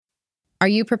Are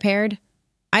you prepared?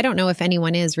 I don't know if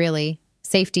anyone is, really.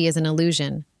 Safety is an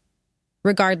illusion.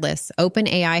 Regardless,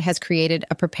 OpenAI has created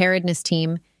a preparedness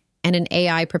team and an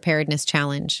AI preparedness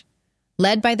challenge.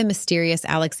 Led by the mysterious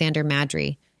Alexander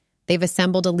Madry, they've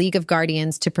assembled a League of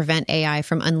Guardians to prevent AI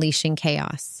from unleashing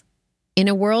chaos. In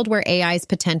a world where AI's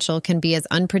potential can be as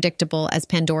unpredictable as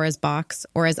Pandora's box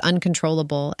or as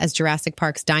uncontrollable as Jurassic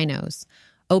Park's dinos,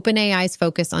 OpenAI's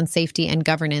focus on safety and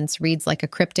governance reads like a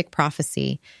cryptic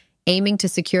prophecy, aiming to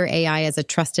secure AI as a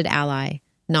trusted ally,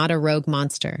 not a rogue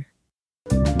monster.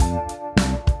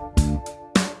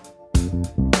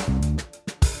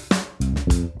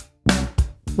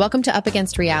 Welcome to Up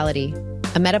Against Reality,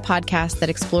 a meta-podcast that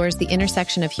explores the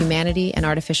intersection of humanity and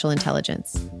artificial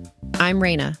intelligence. I'm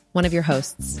Raina, one of your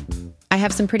hosts. I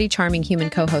have some pretty charming human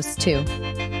co-hosts too.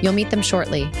 You'll meet them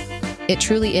shortly. It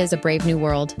truly is a brave new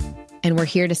world, and we're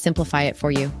here to simplify it for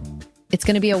you. It's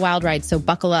going to be a wild ride, so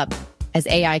buckle up as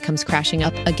AI comes crashing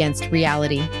up against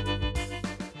reality.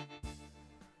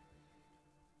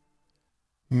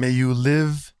 May you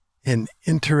live in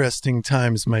interesting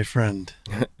times, my friend.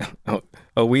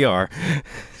 Oh, we are.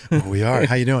 Oh, we are.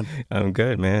 How you doing? I'm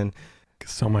good, man.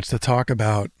 So much to talk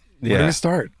about. Yeah. Where do we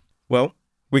start? Well,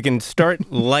 we can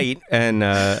start light, and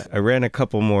I ran a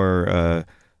couple more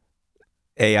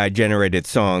AI-generated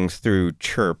songs through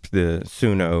Chirp, the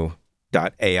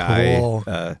Suno.ai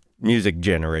Cool. Music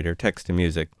generator,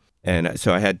 text-to-music. And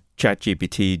so I had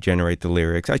ChatGPT generate the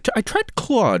lyrics. I tried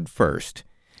Claude first.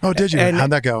 Oh, did you? And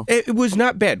how'd that go? It was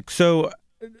not bad. So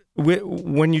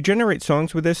when you generate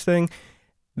songs with this thing,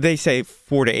 they say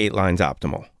 4 to 8 lines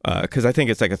optimal, because I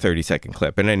think it's like a 30-second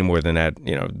clip, and any more than that,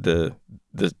 you know,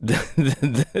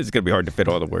 it's going to be hard to fit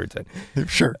all the words in.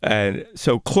 Sure. And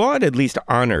so Claude at least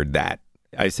honored that.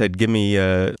 I said, give me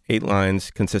 8 lines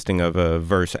consisting of a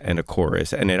verse and a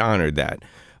chorus, and it honored that.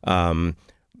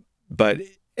 But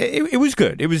it was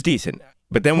good. It was decent.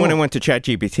 But then when I went to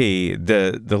ChatGPT,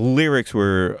 the lyrics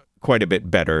were quite a bit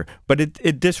better, but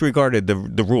it disregarded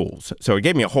the rules. So it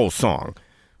gave me a whole song.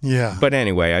 Yeah. But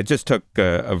anyway, I just took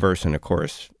a verse and a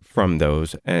chorus from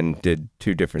those and did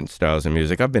 2 different styles of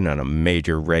music. I've been on a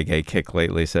major reggae kick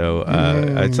lately, so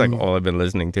it's like all I've been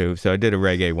listening to. So I did a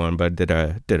reggae one, but did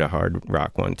a hard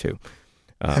rock one too.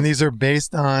 And these are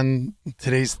based on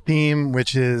today's theme,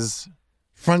 which is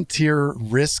frontier,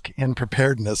 risk, and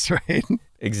preparedness, right?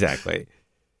 Exactly.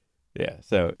 Yeah.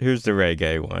 So here's the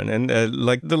reggae one, and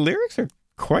like the lyrics are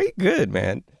quite good,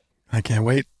 man. I can't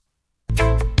wait.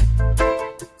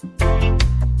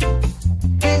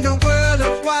 In the world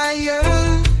of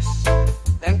wires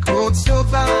and code so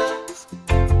fast,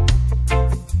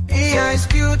 AI's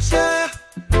future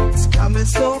is coming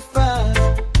so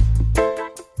fast.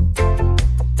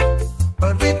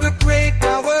 But with the great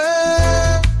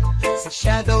power, it's a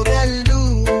shadow that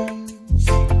looms.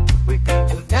 We got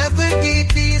to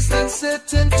navigate these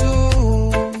uncertain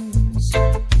tunes.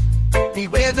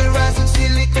 Beware the rise of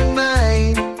silicon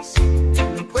minds.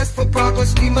 In the quest for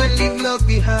progress, we might leave love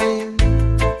behind.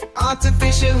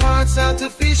 Artificial hearts,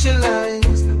 artificial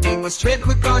eyes. We must tread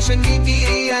with caution, meet the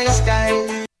AI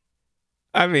style.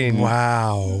 I mean,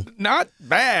 Wow. not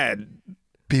bad.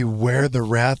 Beware the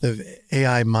wrath of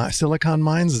AI silicon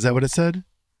mines. Is that what it said?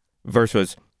 Verse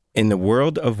was, in the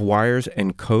world of wires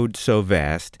and code so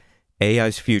vast,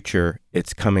 AI's future,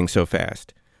 it's coming so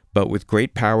fast. But with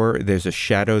great power, there's a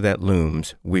shadow that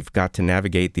looms. We've got to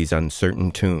navigate these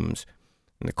uncertain tombs.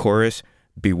 And the chorus,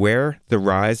 beware the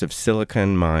rise of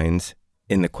silicon mines.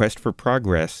 In the quest for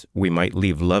progress, we might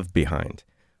leave love behind.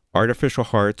 Artificial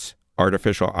hearts,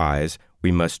 artificial eyes.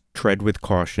 We must tread with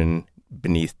caution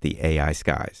beneath the AI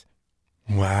skies.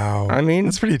 Wow. I mean,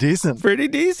 that's pretty decent. Pretty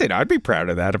decent. I'd be proud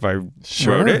of that if I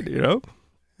Sure. wrote it, you know?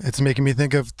 It's making me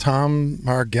think of Tom,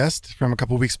 our guest from a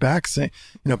couple of weeks back, saying,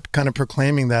 kind of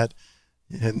proclaiming that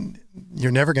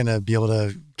you're never going to be able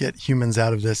to get humans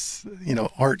out of this,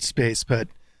 art space, but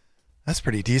that's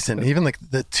pretty decent. Even like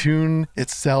the tune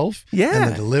itself, Yeah.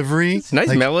 and the delivery. It's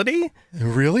nice melody.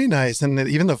 Really nice. And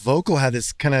even the vocal had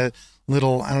this kind of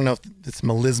little, I don't know if it's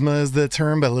melisma is the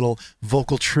term, but a little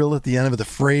vocal trill at the end of the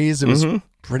phrase. It was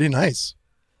pretty nice.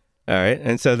 All right.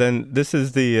 And so then this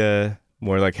is the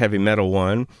more like heavy metal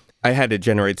one. I had to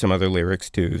generate some other lyrics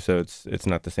too, so it's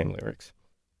not the same lyrics.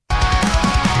 In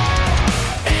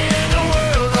a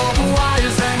world of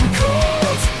wires and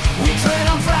codes, we tread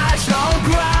on fragile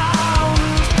ground.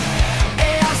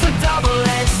 AI's a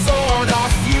double-edged sword, our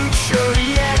future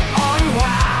yet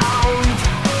unwound.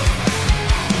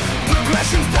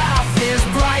 Progression's path is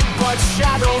bright, but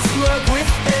shadows lurk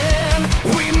within.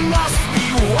 We must be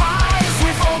wise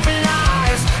with open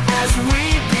eyes as we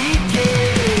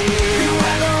begin.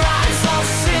 Beware the rise of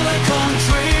silicon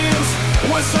dreams.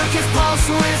 Circuits pulse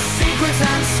with secrets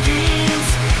and schemes.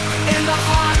 In the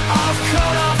heart of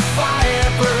code of fire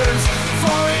burns.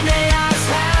 For in AI's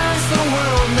hands the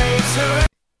world may turn.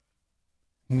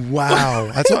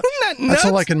 Wow. That's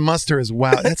all I can muster is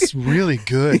wow. That's really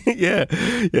good. Yeah.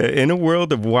 In a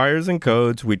world of wires and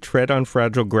codes, we tread on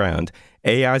fragile ground.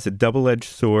 AI's a double-edged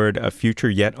sword, a future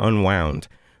yet unwound.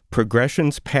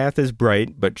 Progression's path is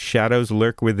bright, but shadows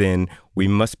lurk within. We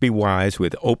must be wise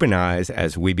with open eyes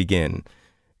as we begin.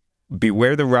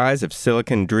 Beware the rise of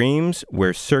silicon dreams,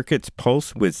 where circuits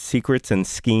pulse with secrets and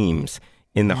schemes.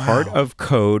 In the heart of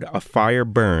code, a fire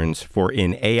burns, for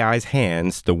in AI's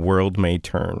hands, the world may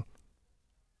turn.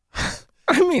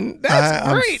 I mean, that's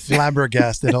great. I'm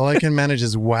flabbergasted. All I can manage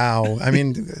is wow. I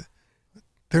mean,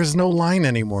 there's no line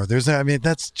anymore.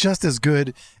 That's just as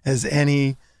good as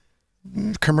any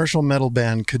commercial metal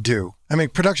band could do. I mean,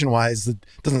 production-wise, it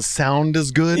doesn't sound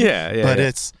as good. But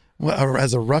it's,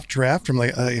 as a rough draft from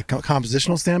like a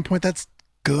compositional standpoint, that's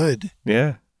good.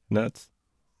 Yeah, nuts.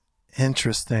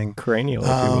 Interesting. Cranial, if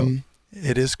you will.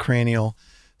 It is cranial.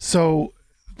 So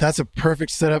that's a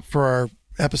perfect setup for our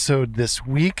episode this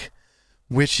week,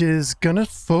 which is going to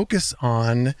focus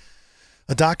on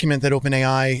a document that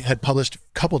OpenAI had published a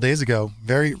couple days ago,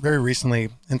 very, very recently,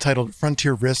 entitled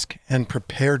Frontier Risk and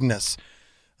Preparedness.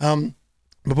 But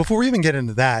before we even get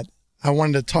into that, I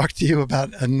wanted to talk to you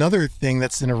about another thing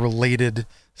that's in a related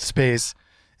space.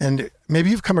 And maybe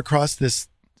you've come across this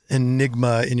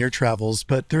enigma in your travels,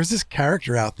 but there's this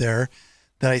character out there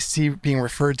that I see being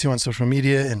referred to on social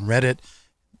media and Reddit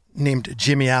named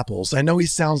Jimmy Apples. I know he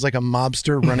sounds like a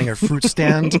mobster running a fruit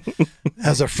stand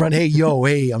as a front. Hey,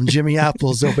 I'm Jimmy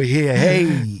Apples over here.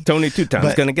 Hey, Tony Two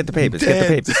Times gonna get the papers. Get the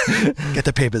papers. Get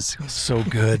the papers. So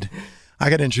good. I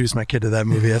got to introduce my kid to that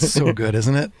movie. That's so good,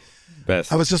 isn't it?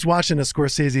 Best. I was just watching a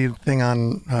Scorsese thing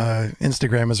on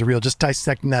Instagram as a reel, just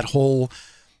dissecting that whole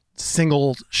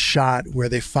single shot where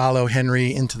they follow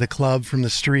Henry into the club from the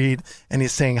street and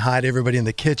he's saying hi to everybody in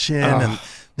the kitchen and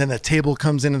then the table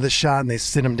comes into the shot and they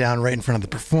sit him down right in front of the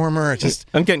performer.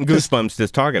 I'm getting goosebumps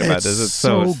just talking about this. It's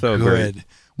so good. Great.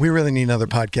 We really need another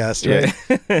podcast,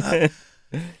 right?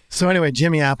 Yeah. So anyway,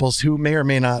 Jimmy Apples, who may or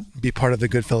may not be part of the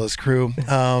Goodfellas crew,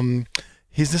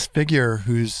 he's this figure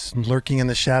who's lurking in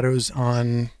the shadows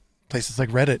on places like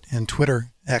Reddit and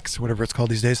Twitter, X, whatever it's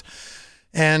called these days.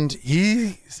 And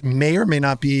he may or may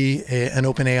not be an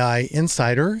OpenAI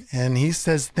insider. And he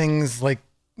says things like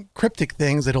cryptic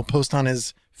things that he'll post on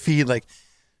his feed, like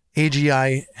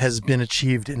AGI has been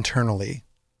achieved internally.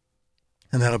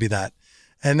 And that'll be that.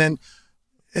 And then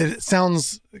it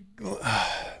sounds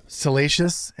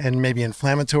salacious and maybe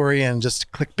inflammatory and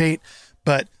just clickbait.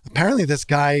 But apparently this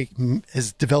guy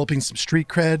is developing some street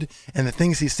cred, and the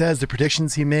things he says, the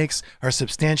predictions he makes are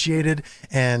substantiated,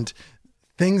 and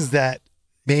things that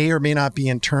may or may not be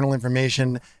internal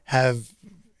information have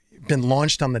been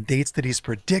launched on the dates that he's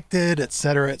predicted, et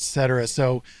cetera, et cetera.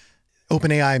 So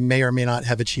OpenAI may or may not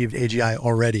have achieved AGI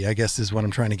already, I guess is what I'm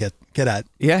trying to get at.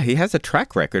 Yeah, he has a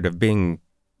track record of being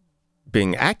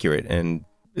accurate, and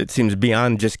it seems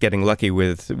beyond just getting lucky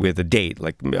with a date.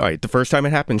 Like, all right, the first time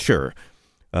it happened, sure.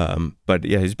 But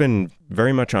yeah, he's been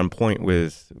very much on point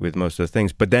with most of the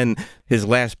things. But then his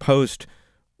last post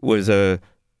was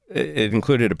it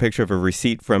included a picture of a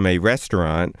receipt from a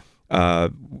restaurant,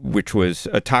 which was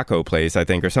a taco place, I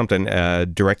think, or something,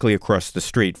 directly across the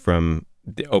street from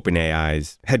the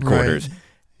OpenAI's headquarters. Right.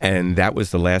 And that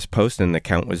was the last post, and the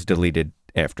account was deleted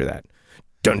after that.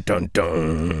 Dun, dun,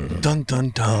 dun. Dun,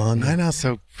 dun, dun. I know,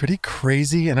 so pretty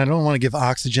crazy. And I don't want to give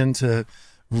oxygen to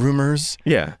rumors.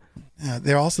 Yeah.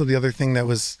 They're also the other thing that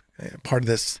was part of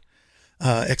this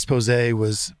expose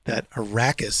was that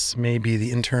Arrakis may be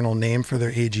the internal name for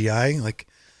their AGI, like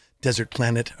desert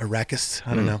planet Arrakis.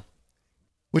 I don't know.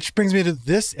 Which brings me to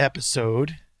this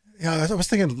episode. I was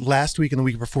thinking last week and the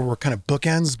week before were kind of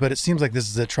bookends, but it seems like this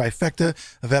is a trifecta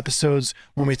of episodes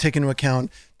when we take into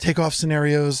account takeoff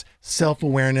scenarios,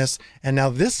 self-awareness, and now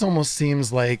this almost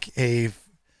seems like a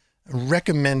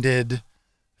recommended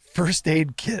first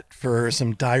aid kit for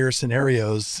some dire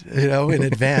scenarios, in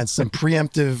advance, some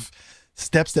preemptive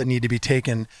steps that need to be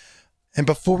taken. And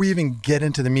before we even get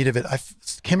into the meat of it, I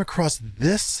came across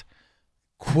this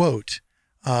quote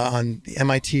on the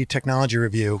MIT Technology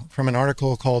Review from an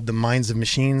article called The Minds of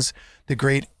Machines, the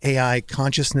Great AI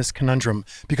Consciousness Conundrum.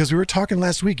 Because we were talking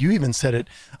last week, you even said it.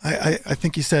 I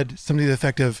think you said something to the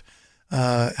effect of,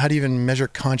 how do you even measure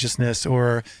consciousness,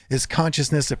 or is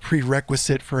consciousness a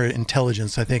prerequisite for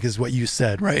intelligence, I think is what you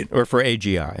said, right? Or for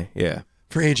AGI, yeah.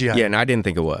 For AGI. Yeah, and I didn't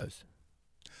think it was.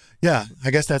 Yeah, I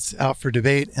guess that's out for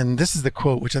debate. And this is the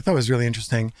quote, which I thought was really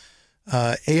interesting.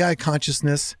 AI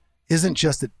consciousness isn't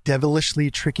just a devilishly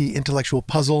tricky intellectual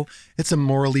puzzle, it's a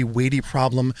morally weighty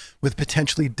problem with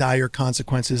potentially dire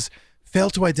consequences. Fail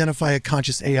to identify a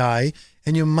conscious AI,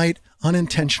 and you might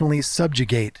unintentionally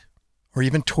subjugate or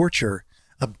even torture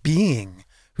a being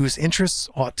whose interests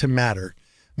ought to matter.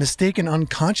 Mistake an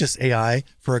unconscious AI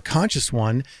for a conscious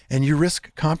one, and you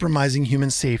risk compromising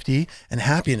human safety and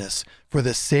happiness for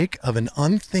the sake of an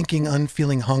unthinking,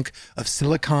 unfeeling hunk of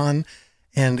silicon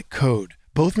and code.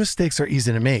 Both mistakes are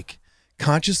easy to make.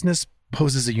 Consciousness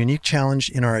poses a unique challenge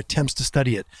in our attempts to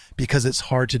study it because it's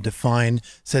hard to define,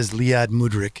 says Liad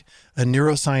Mudrik, a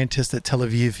neuroscientist at Tel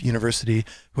Aviv University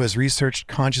who has researched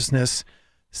consciousness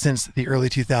since the early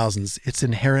 2000s. It's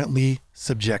inherently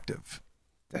subjective.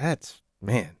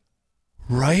 Man.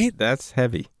 Right? That's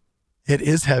heavy. It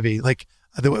is heavy. Like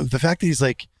the fact that he's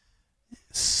like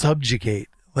subjugate,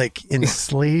 like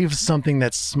enslave something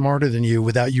that's smarter than you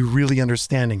without you really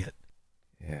understanding it.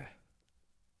 Yeah.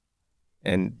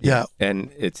 And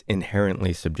it's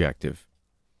inherently subjective.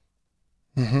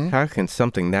 Mm-hmm. How can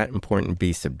something that important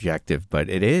be subjective? But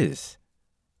it is.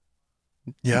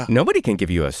 Yeah. Nobody can give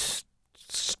you a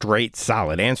straight,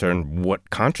 solid answer on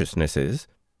what consciousness is.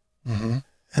 Mm-hmm.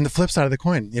 And the flip side of the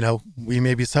coin, we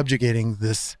may be subjugating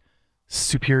this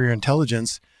superior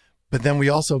intelligence, but then we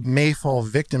also may fall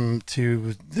victim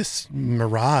to this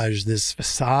mirage, this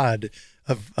facade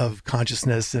of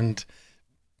consciousness and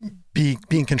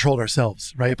being controlled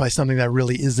ourselves, right? By something that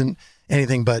really isn't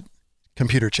anything but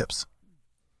computer chips.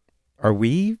 Are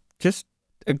we just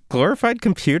a glorified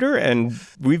computer and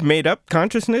we've made up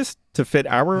consciousness to fit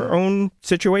our own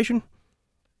situation?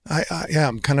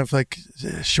 I'm kind of like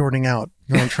shorting out.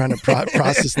 I'm trying to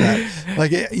process that.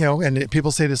 Like, and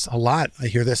people say this a lot. I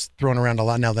hear this thrown around a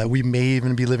lot now that we may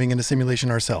even be living in a simulation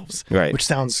ourselves, right? Which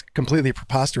sounds completely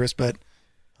preposterous, but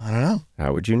I don't know.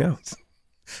 How would you know?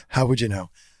 How would you know?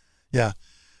 Yeah.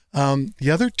 The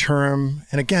other term,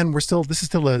 and again, this is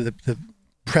still the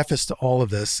preface to all of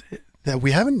this, that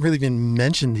we haven't really been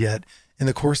mentioned yet in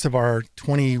the course of our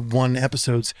 21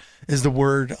 episodes, is the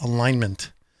word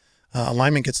alignment.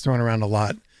 Alignment gets thrown around a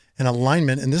lot. And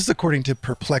alignment, and this is according to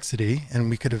Perplexity, and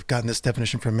we could have gotten this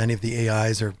definition from many of the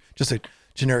AIs or just a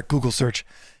generic Google search.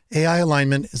 AI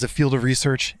alignment is a field of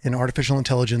research in artificial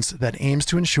intelligence that aims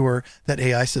to ensure that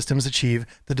AI systems achieve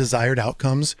the desired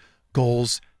outcomes,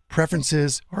 goals,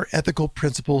 preferences, or ethical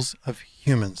principles of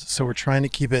humans. So we're trying to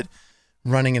keep it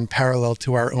running in parallel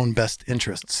to our own best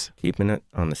interests. Keeping it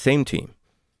on the same team.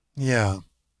 Yeah.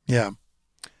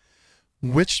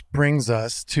 Which brings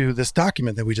us to this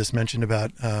document that we just mentioned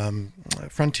about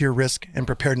frontier risk and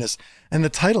preparedness. And the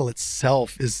title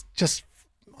itself is just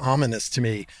ominous to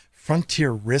me.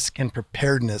 Frontier risk and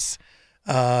preparedness.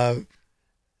 I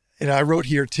wrote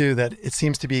here too that it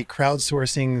seems to be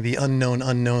crowdsourcing the unknown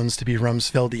unknowns to be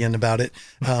Rumsfeldian about it.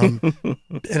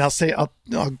 And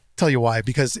I'll tell you why,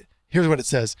 because here's what it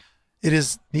says.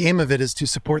 The aim of it is to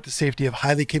support the safety of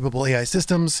highly capable AI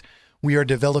systems. We are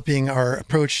developing our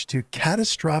approach to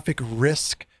catastrophic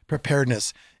risk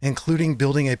preparedness, including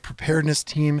building a preparedness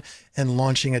team and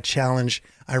launching a challenge.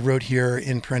 I wrote here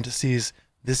in parentheses,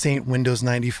 this ain't Windows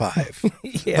 95.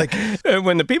 Yeah.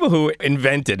 When the people who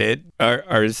invented it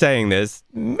are saying this,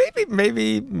 maybe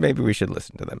we should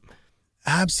listen to them.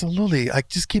 Absolutely. I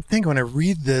just keep thinking when I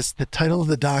read this, the title of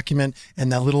the document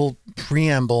and that little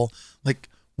preamble, like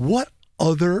what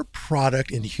other product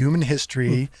in human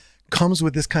history comes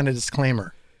with this kind of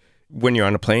disclaimer? When you're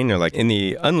on a plane, you're like, in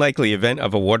the unlikely event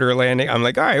of a water landing, I'm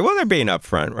like, all right, well, they're being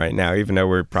upfront right now, even though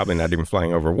we're probably not even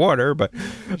flying over water. But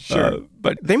sure.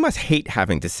 But they must hate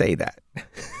having to say that.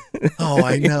 Oh,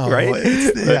 I know.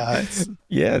 Right?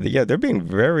 Yeah, they're being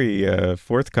very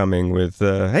forthcoming with,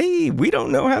 hey, we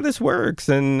don't know how this works,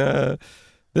 and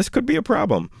this could be a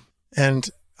problem. And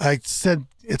I said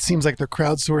it seems like they're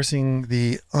crowdsourcing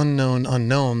the unknown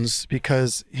unknowns,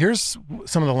 because here's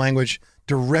some of the language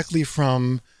directly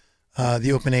from the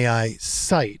OpenAI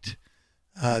site,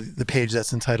 the page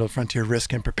that's entitled Frontier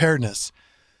Risk and Preparedness.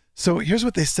 So here's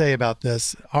what they say about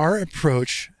this. Our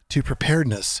approach to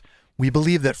preparedness, we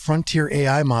believe that frontier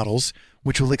AI models,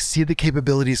 which will exceed the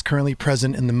capabilities currently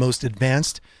present in the most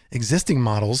advanced existing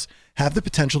models, have the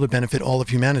potential to benefit all of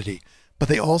humanity, but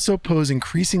they also pose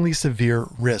increasingly severe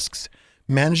risks.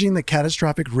 Managing the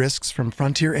catastrophic risks from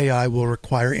frontier AI will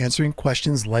require answering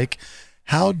questions like,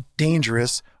 how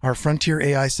dangerous are frontier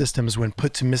AI systems when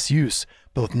put to misuse,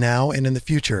 both now and in the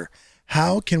future?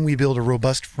 How can we build a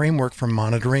robust framework for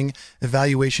monitoring,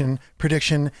 evaluation,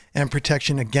 prediction, and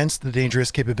protection against the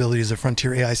dangerous capabilities of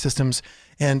frontier AI systems?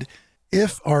 And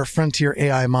if our frontier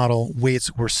AI model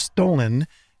weights were stolen,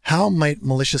 how might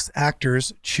malicious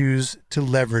actors choose to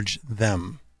leverage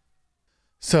them?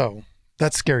 So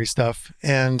that's scary stuff.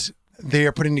 And they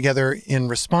are putting together, in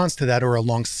response to that or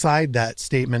alongside that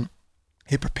statement,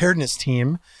 a preparedness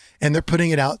team, and they're putting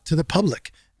it out to the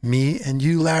public. Me and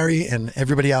you, Larry, and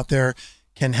everybody out there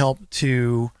can help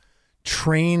to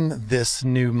train this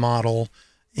new model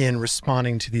in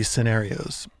responding to these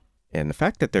scenarios. And the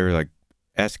fact that they're like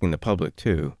asking the public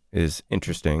too is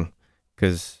interesting,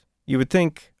 because you would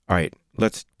think, all right,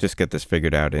 let's just get this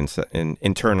figured out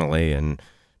internally and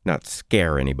not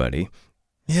scare anybody.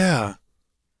 Yeah.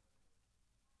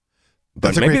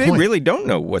 But maybe they really don't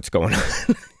know what's going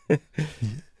on.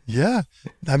 Yeah.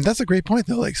 That's a great point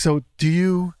though. Like, so do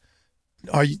you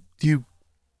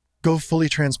go fully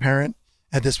transparent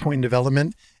at this point in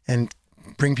development and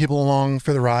bring people along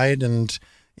for the ride and,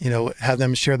 have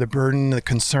them share the burden, the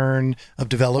concern of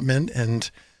development, and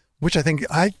which I think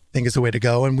is the way to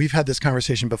go. And we've had this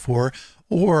conversation before.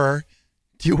 Or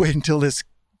do you wait until this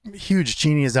huge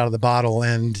genie is out of the bottle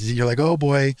and you're like, oh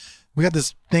boy, we got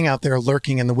this thing out there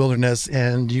lurking in the wilderness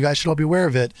and you guys should all be aware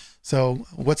of it. So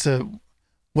what's a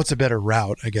better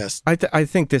route, I guess? I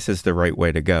think this is the right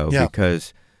way to go,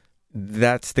 because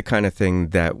that's the kind of thing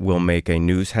that will make a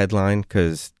news headline,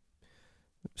 because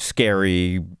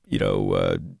scary,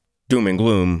 doom and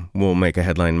gloom will make a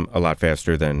headline a lot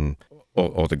faster than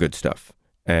all the good stuff.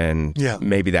 And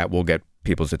maybe that will get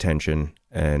people's attention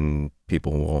and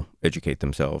people will educate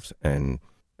themselves and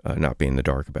not be in the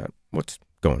dark about what's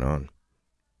going on.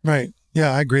 Right.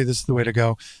 Yeah, I agree. This is the way to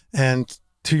go. And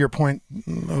to your point,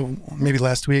 maybe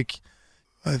last week,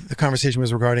 the conversation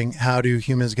was regarding how do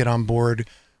humans get on board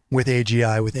with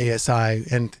AGI, with ASI.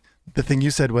 And the thing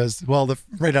you said was, well,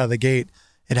 right out of the gate,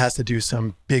 it has to do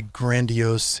some big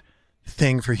grandiose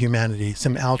thing for humanity,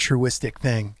 some altruistic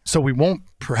thing. So we won't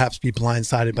perhaps be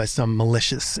blindsided by some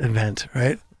malicious event,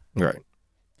 right? Right.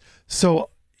 So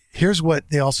here's what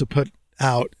they also put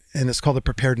out, and it's called the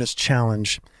Preparedness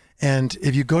Challenge. And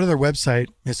if you go to their website,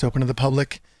 it's open to the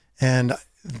public. And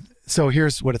so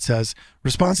here's what it says.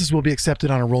 Responses will be accepted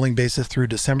on a rolling basis through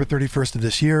December 31st of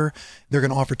this year. They're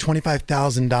going to offer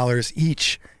 $25,000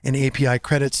 each in API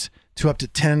credits to up to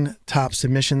 10 top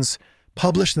submissions.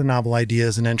 Publish the novel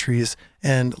ideas and entries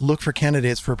and look for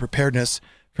candidates for preparedness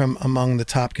from among the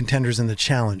top contenders in the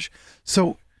challenge.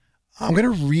 So I'm going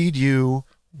to read you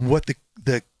what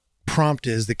the prompt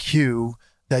is, the cue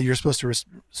that you're supposed to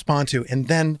respond to. And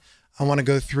then I want to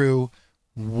go through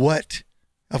what,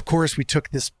 of course, we took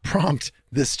this prompt,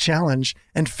 this challenge,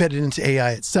 and fed it into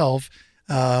AI itself.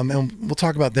 And we'll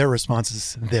talk about their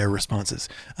responses.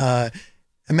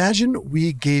 Imagine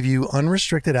we gave you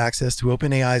unrestricted access to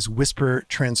OpenAI's Whisper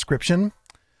transcription,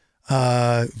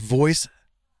 voice,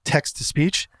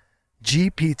 text-to-speech,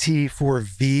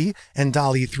 GPT-4V, and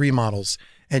DALL-E 3 models,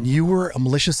 and you were a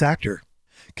malicious actor.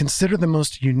 Consider the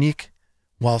most unique,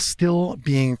 while still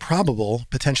being probable,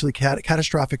 potentially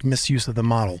catastrophic misuse of the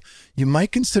model. You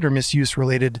might consider misuse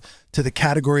related to the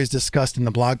categories discussed in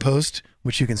the blog post,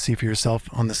 which you can see for yourself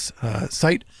on this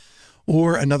site,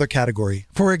 or another category.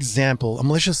 For example, a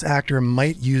malicious actor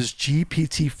might use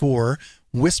GPT-4,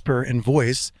 Whisper, and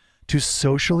Voice to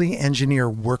socially engineer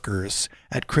workers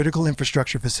at critical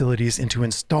infrastructure facilities into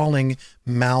installing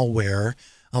malware,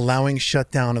 allowing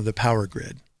shutdown of the power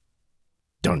grid.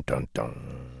 Dun, dun,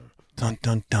 dun. Dun,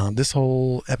 dun, dun. This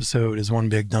whole episode is one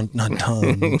big dun, dun,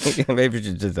 dun. Maybe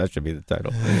that should be the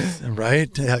title.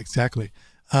 Right? Yeah, exactly.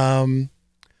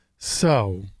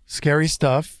 So, scary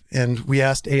stuff. And we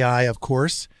asked AI, of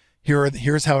course.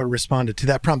 Here's how it responded to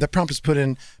that prompt. That prompt was put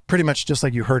in pretty much just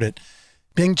like you heard it.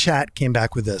 Bing Chat came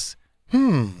back with this.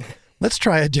 Let's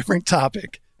try a different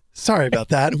topic. Sorry about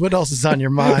that. What else is on your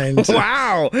mind?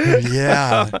 Wow.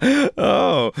 Yeah.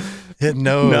 Oh. It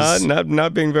knows.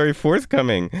 Not being very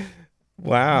forthcoming.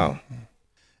 Wow.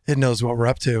 It knows what we're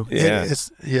up to.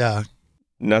 Yeah.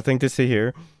 Nothing to see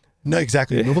here. No,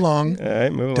 exactly. Move along. All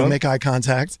right, move along. Don't make eye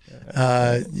contact.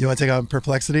 You want to take on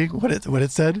Perplexity? What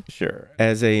it said? Sure.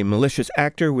 As a malicious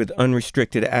actor with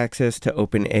unrestricted access to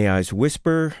OpenAI's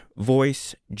Whisper,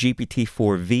 Voice,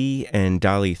 GPT-4V, and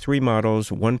DALL-E 3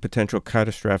 models, one potential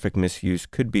catastrophic misuse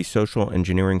could be social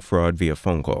engineering fraud via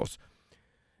phone calls.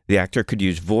 The actor could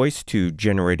use Voice to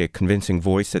generate a convincing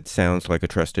voice that sounds like a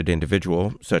trusted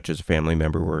individual, such as a family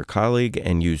member or a colleague,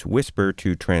 and use Whisper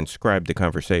to transcribe the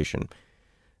conversation.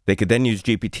 They could then use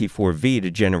GPT-4V to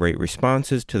generate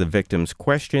responses to the victim's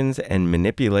questions and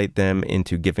manipulate them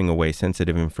into giving away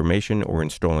sensitive information or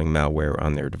installing malware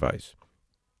on their device.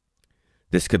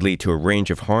 This could lead to a range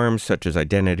of harms such as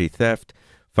identity theft,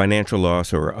 financial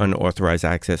loss, or unauthorized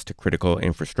access to critical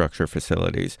infrastructure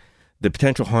facilities. The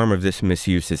potential harm of this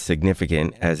misuse is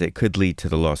significant, as it could lead to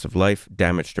the loss of life,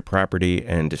 damage to property,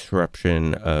 and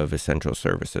disruption of essential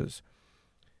services.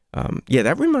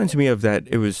 That reminds me of that.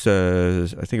 It was, I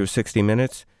think it was 60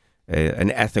 Minutes,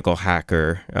 an ethical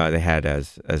hacker they had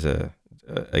as a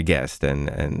guest,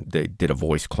 and they did a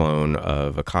voice clone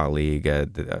of a colleague,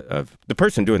 of the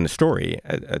person doing the story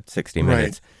at 60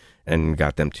 Minutes, and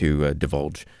got them to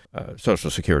divulge social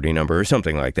security number or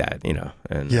something like that,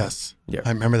 And yes, I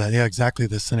remember that. Yeah, exactly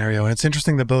this scenario. And it's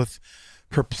interesting that both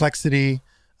Perplexity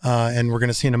and we're going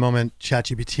to see in a moment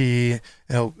ChatGPT,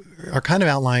 are kind of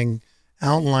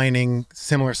outlining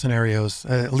similar scenarios,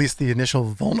 at least the initial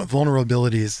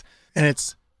vulnerabilities. And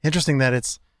it's interesting that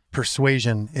it's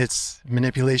persuasion, it's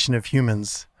manipulation of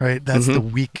humans, right? That's the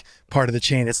weak part of the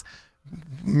chain. It's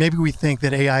maybe we think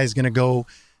that AI is going to go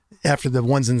after the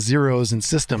ones and zeros in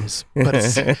systems, but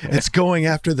it's going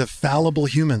after the fallible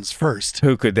humans first.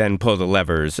 Who could then pull the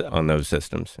levers on those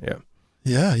systems.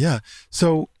 Yeah.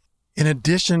 So in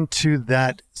addition to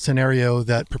that scenario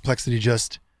that Perplexity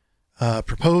just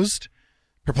proposed,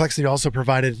 Perplexity also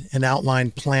provided an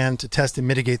outlined plan to test and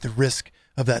mitigate the risk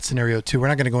of that scenario too. We're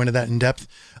not going to go into that in depth.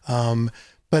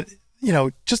 But,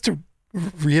 just to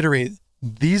reiterate,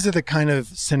 these are the kind of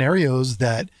scenarios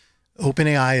that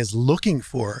OpenAI is looking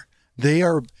for. They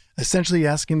are essentially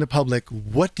asking the public,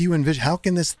 what do you envision? How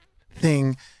can this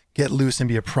thing get loose and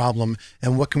be a problem?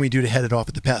 And what can we do to head it off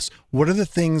at the pass? What are the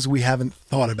things we haven't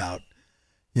thought about?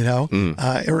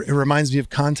 It reminds me of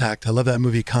Contact. I love that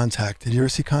movie, Contact. Did you ever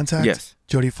see Contact? Yes.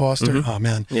 Jodie Foster. Oh,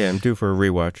 man. Yeah, I'm due for a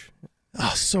rewatch.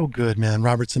 Oh, so good, man.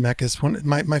 Robert Zemeckis,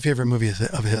 my favorite movie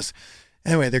of his.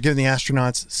 Anyway, they're giving the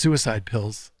astronauts suicide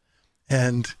pills.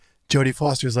 And Jodie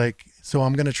Foster's like, so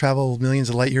I'm going to travel millions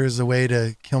of light years away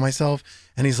to kill myself.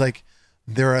 And he's like,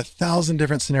 there are 1,000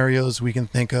 different scenarios we can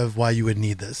think of why you would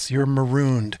need this. You're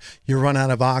marooned. You run out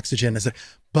of oxygen.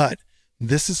 But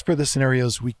this is for the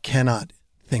scenarios we cannot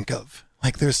think of.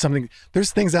 Like there's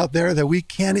things out there that we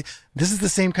can't. This is the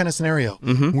same kind of scenario.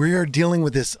 We are dealing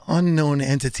with this unknown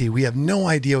entity. We have no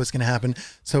idea what's going to happen.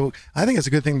 So I think it's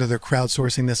a good thing that they're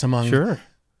crowdsourcing this among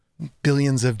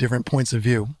billions of different points of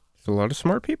view. There's a lot of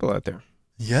smart people out there.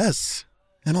 Yes.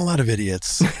 And a lot of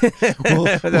idiots.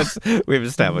 We've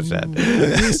established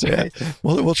that. Right.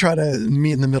 We'll try to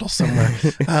meet in the middle somewhere.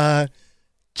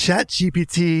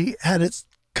 ChatGPT had its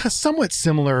somewhat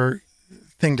similar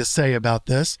thing to say about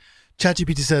this.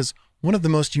 ChatGPT says, one of the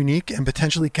most unique and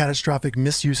potentially catastrophic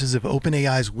misuses of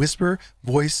OpenAI's Whisper,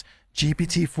 Voice,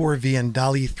 GPT-4V, and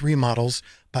DALL-E 3 models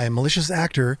by a malicious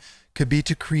actor could be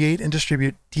to create and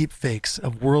distribute deepfakes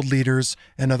of world leaders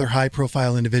and other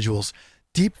high-profile individuals.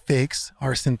 Deepfakes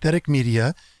are synthetic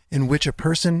media in which a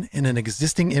person in an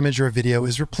existing image or video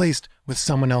is replaced with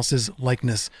someone else's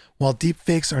likeness. While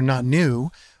deepfakes are not new,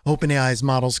 OpenAI's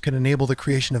models could enable the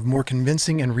creation of more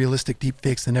convincing and realistic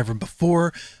deepfakes than ever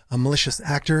before. A malicious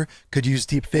actor could use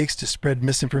deepfakes to spread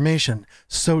misinformation,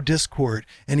 sow discord,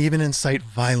 and even incite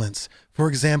violence. For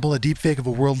example, a deepfake of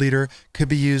a world leader could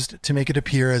be used to make it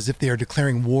appear as if they are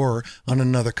declaring war on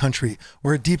another country,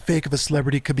 or a deepfake of a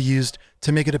celebrity could be used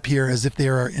to make it appear as if they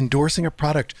are endorsing a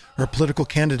product or a political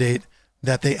candidate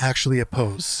that they actually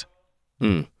oppose.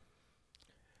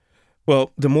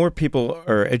 Well, the more people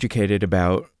are educated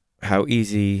about how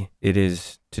easy it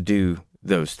is to do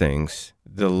those things,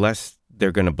 the less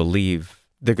they're going to believe.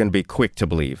 They're going to be quick to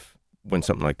believe when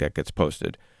something like that gets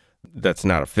posted. That's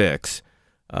not a fix,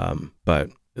 but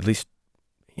at least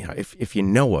if you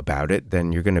know about it,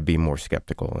 then you're going to be more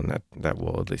skeptical, and that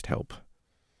will at least help.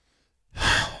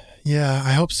 Yeah,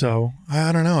 I hope so.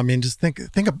 I don't know. I mean, just think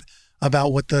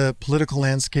about what the political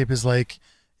landscape is like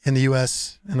in the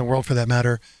U.S. and the world, for that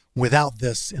matter, without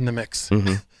this in the mix,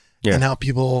 and how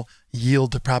people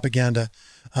yield to propaganda.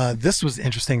 This was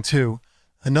interesting too.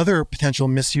 Another potential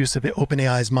misuse of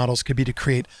OpenAI's models could be to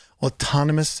create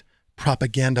autonomous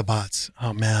propaganda bots.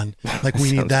 Oh man, like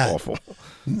we need that. Awful.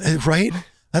 Right?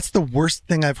 That's the worst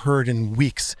thing I've heard in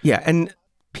weeks. Yeah, and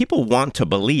people want to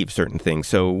believe certain things.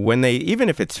 So when even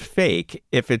if it's fake,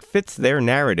 if it fits their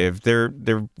narrative, they're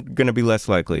going to be less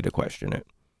likely to question it.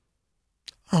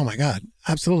 Oh my God,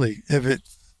 absolutely. If it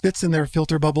fits in their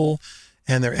filter bubble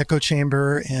and their echo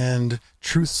chamber and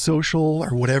Truth Social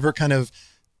or whatever kind of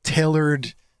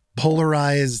tailored,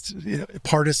 polarized,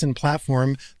 partisan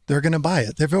platform, they're going to buy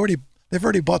it. They've already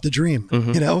bought the dream.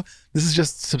 This is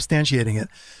just substantiating it.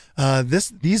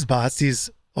 These bots,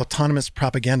 these autonomous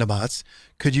propaganda bots,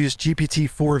 could use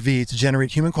GPT-4V to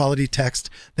generate human quality text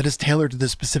that is tailored to the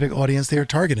specific audience they are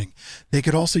targeting. They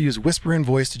could also use Whisper and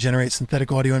Voice to generate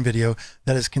synthetic audio and video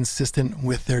that is consistent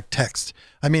with their text.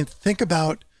 I mean, think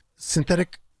about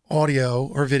synthetic audio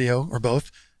or video or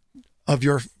both of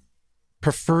your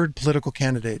preferred political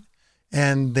candidate,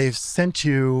 and they've sent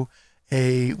you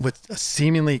a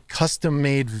seemingly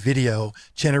custom-made video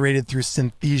generated through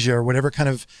Synthesia or whatever kind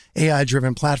of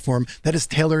AI-driven platform that is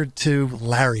tailored to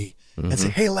Larry, and say,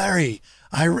 "Hey, Larry,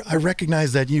 I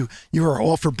recognize that you are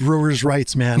all for brewers'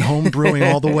 rights, man. Home brewing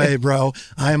all the way, bro.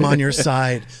 I am on your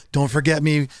side. Don't forget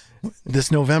me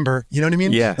this November." You know what I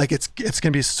mean? Yeah. Like it's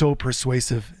going to be so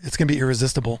persuasive. It's going to be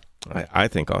irresistible. I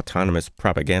think Autonomous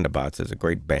Propaganda Bots is a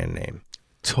great band name.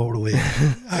 Totally.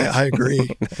 I agree.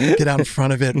 Get out in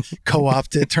front of it,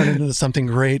 co-opt it, turn it into something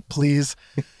great, please.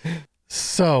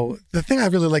 So the thing I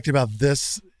really liked about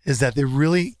this is that they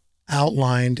really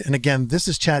outlined, and again, this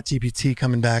is ChatGPT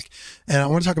coming back, and I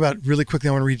want to talk about really quickly,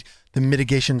 I want to read the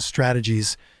mitigation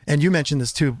strategies. And you mentioned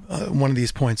this too, one of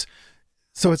these points.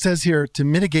 So it says here, to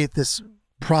mitigate this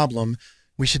problem,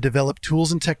 we should develop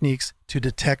tools and techniques to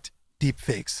detect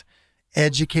deepfakes.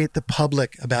 Educate the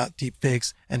public about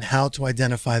deepfakes and how to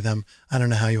identify them. I don't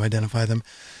know how you identify them.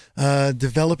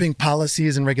 Developing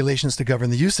policies and regulations to govern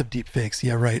the use of deepfakes.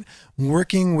 Yeah, right.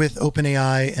 Working with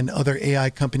OpenAI and other AI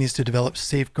companies to develop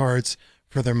safeguards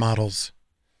for their models.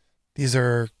 These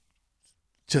are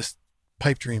just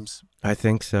pipe dreams. I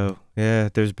think so. Yeah,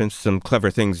 there's been some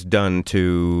clever things done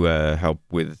to help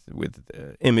with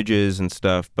images and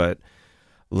stuff, but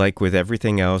like with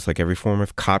everything else, like every form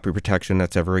of copy protection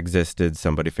that's ever existed,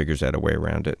 somebody figures out a way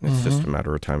around it. It's just a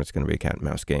matter of time. It's going to be a cat and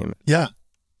mouse game. Yeah.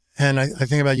 And I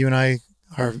think about you and I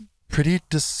are pretty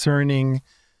discerning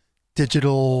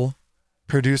digital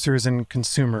producers and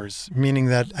consumers, meaning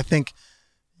that I think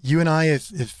you and I,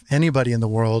 if anybody in the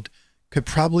world, could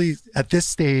probably, at this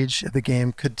stage of the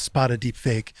game, could spot a deep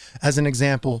fake. As an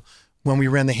example, when we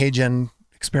ran the HeyGen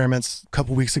experiments a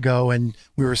couple weeks ago and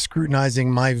we were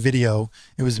scrutinizing my video,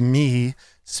 it was me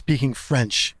speaking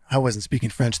French. I wasn't speaking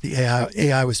French. The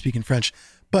AI was speaking French.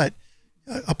 But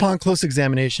upon close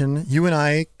examination, you and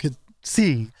I could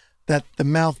see that the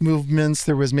mouth movements,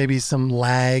 there was maybe some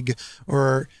lag,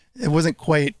 or it wasn't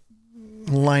quite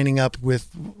lining up with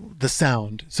the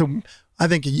sound. So I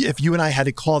think if you and I had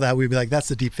to call that, we'd be like, that's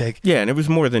a deep fake. Yeah, and it was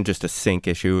more than just a sync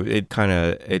issue.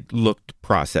 It looked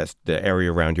processed, the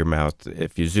area around your mouth.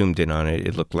 If you zoomed in on it,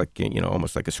 it looked like,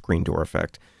 almost like a screen door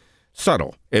effect.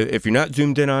 Subtle. If you're not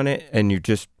zoomed in on it and you're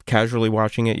just casually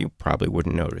watching it, you probably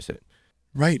wouldn't notice it.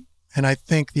 Right. And I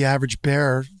think the average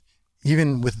bear,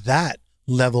 even with that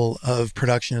level of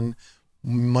production,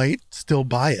 might still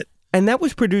buy it. And that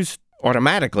was produced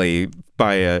automatically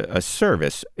by a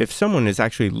service. If someone is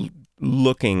actually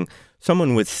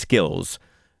someone with skills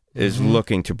is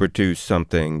looking to produce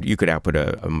something, you could output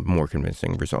a more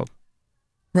convincing result.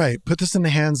 Right. Put this in the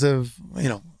hands of,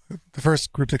 the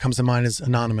first group that comes to mind is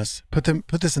Anonymous. Put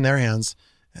this in their hands.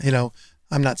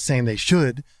 I'm not saying they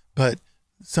should, but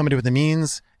somebody with the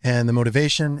means and the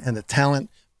motivation and the talent,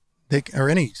 or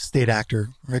any state actor,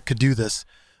 right, could do this.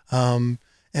 And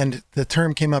the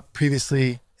term came up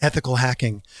previously, ethical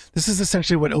hacking. This is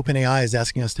essentially what OpenAI is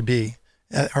asking us to be,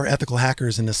 are ethical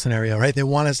hackers in this scenario, right? They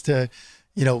want us to,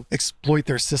 exploit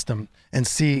their system and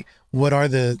see what are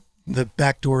the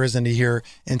back doors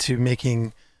into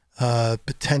making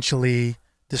potentially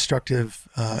destructive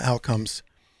outcomes.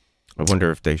 I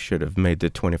wonder if they should have made the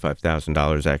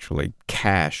 $25,000 actually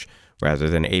cash rather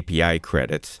than API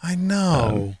credits. I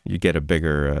know. You get a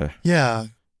bigger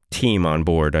team on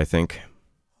board, I think.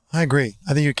 I agree.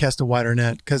 I think you cast a wider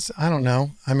net because I don't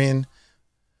know. I mean,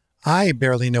 I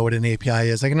barely know what an API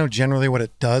is. I know generally what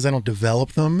it does. I don't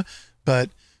develop them. But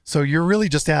so you're really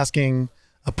just asking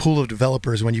a pool of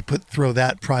developers when you throw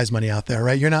that prize money out there,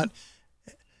 right? You're not,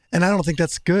 and I don't think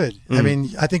that's good. I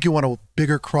mean, I think you want a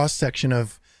bigger cross section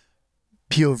of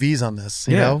POVs on this,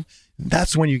 you know?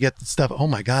 That's when you get the stuff, oh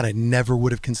my God, I never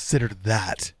would have considered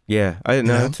that. Yeah,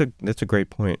 that's a great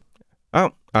point.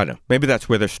 Oh, I don't know. Maybe that's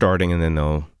where they're starting and then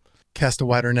they'll cast a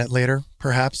wider net later,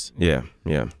 perhaps. Yeah.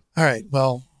 All right.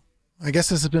 Well, I guess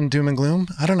this has been doom and gloom.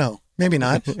 I don't know. Maybe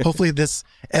not. Hopefully this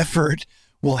effort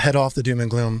will head off the doom and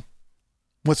gloom.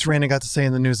 What's Raina got to say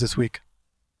in the news this week?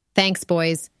 Thanks,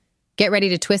 boys. Get ready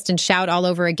to twist and shout all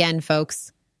over again,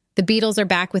 folks. The Beatles are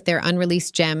back with their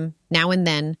unreleased gem, Now and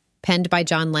Then, penned by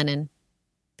John Lennon.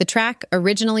 The track,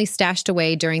 originally stashed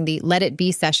away during the Let It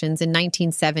Be sessions in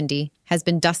 1970, has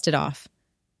been dusted off,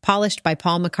 polished by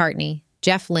Paul McCartney,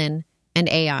 Jeff Lynne, and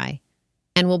AI,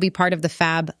 and will be part of the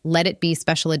fab Let It Be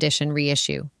Special Edition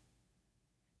reissue.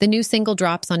 The new single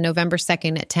drops on November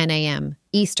 2nd at 10 a.m.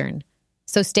 Eastern,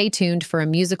 so stay tuned for a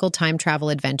musical time travel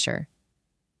adventure.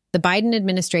 The Biden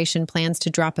administration plans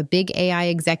to drop a big AI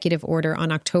executive order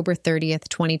on October 30th,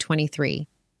 2023.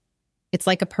 It's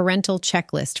like a parental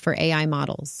checklist for AI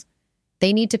models.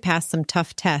 they need to pass some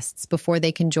tough tests before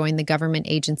they can join the government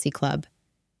agency club.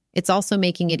 It's also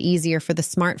making it easier for the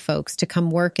smart folks to come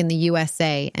work in the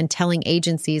USA and telling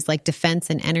agencies like Defense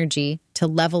and Energy to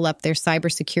level up their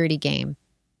cybersecurity game.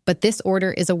 But this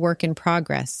order is a work in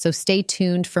progress, so stay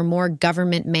tuned for more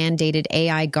government-mandated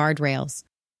AI guardrails.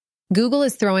 Google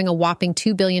is throwing a whopping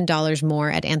 $2 billion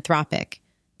more at Anthropic,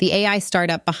 the AI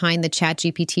startup behind the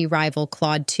ChatGPT rival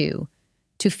Claude 2,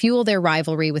 to fuel their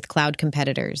rivalry with cloud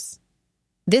competitors.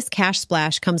 This cash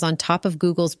splash comes on top of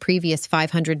Google's previous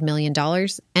 $500 million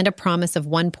and a promise of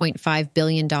 $1.5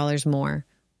 billion more,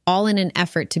 all in an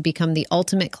effort to become the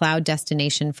ultimate cloud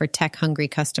destination for tech-hungry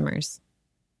customers.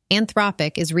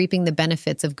 Anthropic is reaping the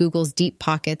benefits of Google's deep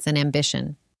pockets and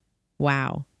ambition.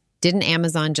 Wow. Didn't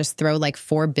Amazon just throw like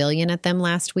 $4 billion at them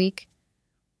last week?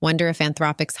 Wonder if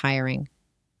Anthropic's hiring.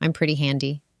 I'm pretty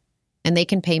handy. And they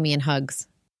can pay me in hugs.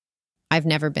 I've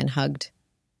never been hugged.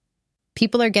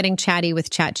 People are getting chatty with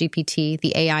ChatGPT,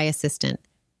 the AI assistant,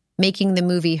 making the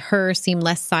movie Her seem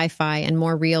less sci-fi and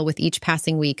more real with each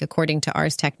passing week, according to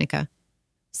Ars Technica.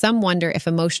 Some wonder if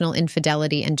emotional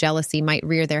infidelity and jealousy might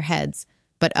rear their heads,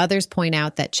 but others point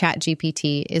out that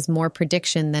ChatGPT is more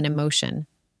prediction than emotion,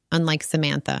 unlike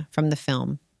Samantha from the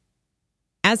film.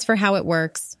 As for how it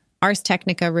works, Ars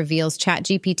Technica reveals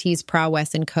ChatGPT's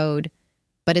prowess in code,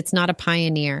 but it's not a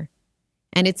pioneer.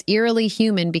 And it's eerily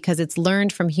human because it's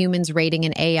learned from humans rating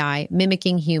an AI,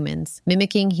 mimicking humans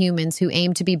who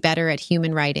aim to be better at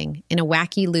human writing in a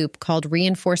wacky loop called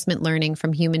reinforcement learning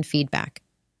from human feedback,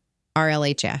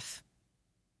 RLHF.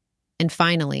 And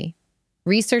finally,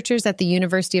 researchers at the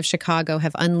University of Chicago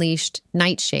have unleashed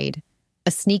Nightshade,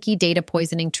 a sneaky data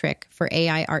poisoning trick for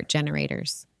AI art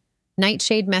generators.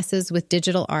 Nightshade messes with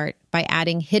digital art by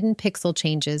adding hidden pixel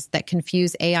changes that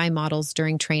confuse AI models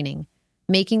during training,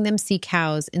 making them see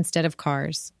cows instead of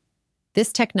cars.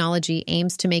 This technology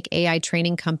aims to make AI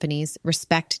training companies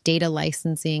respect data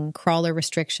licensing, crawler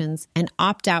restrictions, and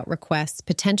opt-out requests,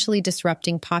 potentially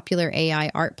disrupting popular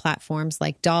AI art platforms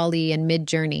like DALL-E and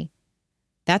Midjourney.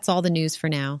 That's all the news for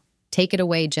now. Take it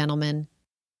away, gentlemen.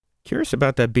 Curious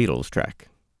about that Beatles track.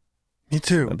 Me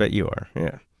too. I bet you are,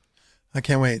 yeah. I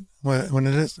can't wait.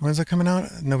 When's it coming out?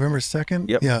 November 2nd?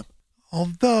 Yep. Yeah.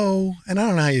 Although, and I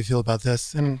don't know how you feel about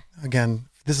this, and again,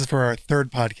 this is for our third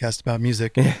podcast about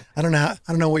music. I don't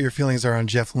know what your feelings are on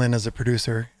Jeff Lynne as a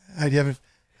producer. Are you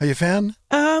a fan?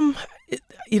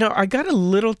 I got a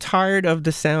little tired of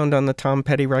the sound on the Tom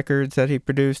Petty records that he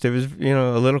produced. It was,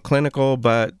 a little clinical,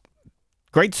 but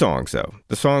great songs though.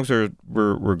 The songs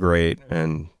were great,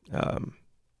 and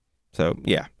so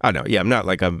yeah, I know. Yeah, I'm not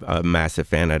like a massive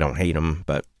fan. I don't hate him,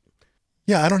 but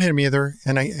yeah, I don't hate him either,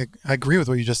 and I agree with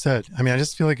what you just said. I mean, I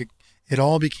just feel like it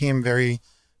all became very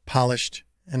polished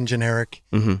and generic,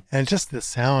 and just the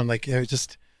sound, like it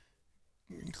just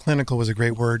clinical was a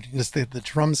great word. Just the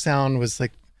drum sound was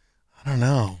like, I don't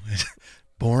know,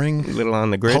 boring, a little on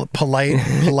the grid,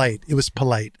 polite. It was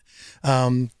polite.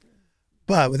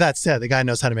 But with that said, the guy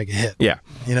knows how to make a hit. Yeah,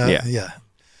 yeah.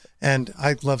 And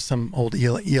I love some old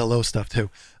ELO stuff too.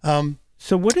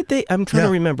 So what did they? I'm trying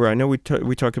to remember. I know we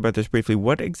talked about this briefly.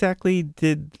 What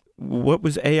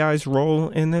was AI's role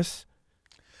in this?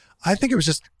 I think it was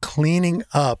just cleaning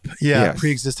up,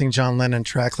 pre-existing John Lennon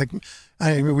tracks. Like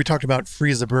we talked about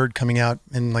 "Free as a Bird" coming out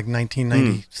in like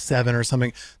 1997 or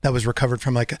something. That was recovered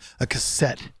from like a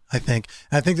cassette, I think.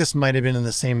 And I think this might have been in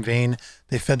the same vein.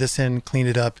 They fed this in, cleaned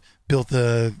it up, built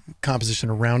the composition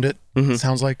around it. It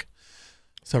sounds like.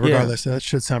 So regardless, that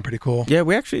should sound pretty cool. Yeah,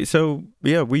 we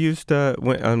used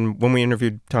when we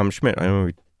interviewed Tom Schmidt. I know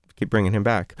we keep bringing him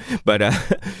back, but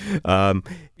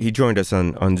he joined us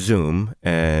on Zoom,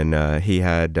 and he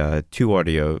had two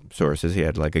audio sources. He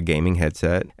had like a gaming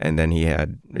headset, and then he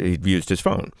used his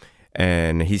phone,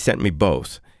 and he sent me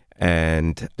both.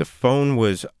 And the phone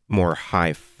was more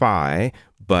hi-fi,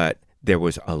 but there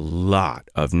was a lot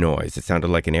of noise. It sounded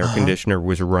like an air conditioner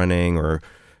was running,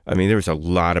 there was a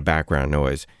lot of background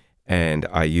noise. And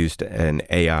I used an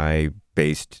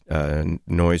AI-based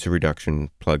noise reduction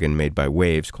plugin made by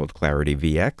Waves called Clarity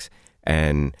VX.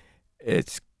 And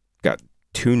it's got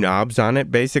two knobs on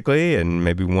it, basically, and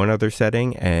maybe one other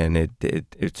setting. And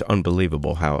it's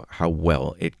unbelievable how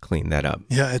well it cleaned that up.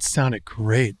 Yeah, it sounded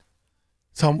great.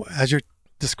 So as you're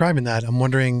describing that, I'm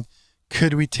wondering,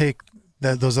 could we take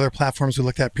those other platforms we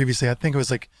looked at previously? I think it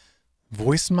was like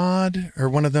Voice Mod or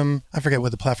one of them. I forget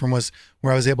what the platform was,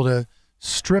 where I was able to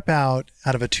strip out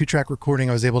of a 2-track recording.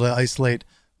 I was able to isolate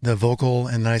the vocal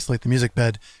and isolate the music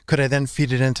bed. Could I then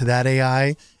feed it into that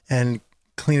AI and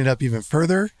clean it up even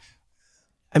further?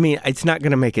 I mean, it's not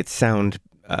going to make it sound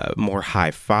more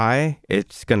hi-fi.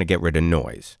 It's going to get rid of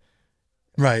noise.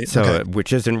 Right. So, okay.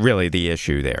 which isn't really the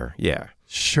issue there. Yeah.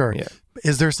 Sure. Yeah.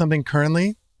 Is there something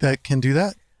currently that can do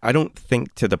that? I don't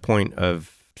think to the point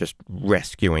of just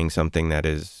rescuing something that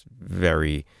is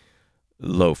very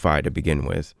lo-fi to begin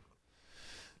with.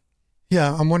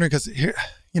 Yeah, I'm wondering because here,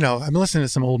 I'm listening to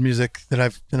some old music that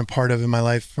I've been a part of in my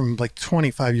life from like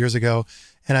 25 years ago.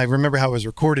 And I remember how it was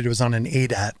recorded. It was on an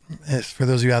ADAT. For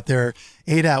those of you out there,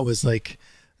 ADAT was like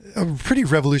a pretty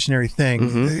revolutionary thing.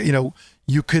 Mm-hmm.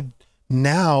 You could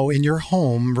now in your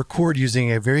home record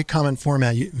using a very common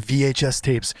format, VHS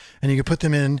tapes, and you could put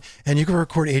them in and you could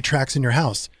record 8 tracks in your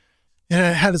house. And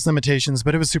it had its limitations,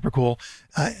 but it was super cool.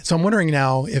 So I'm wondering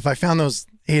now if I found those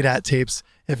ADAT tapes,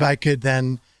 if I could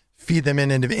then feed them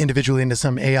in individually into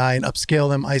some AI and upscale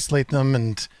them, isolate them,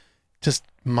 and just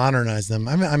modernize them.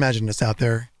 I imagine it's out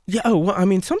there. Yeah. Oh, well, I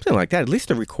mean, something like that. At least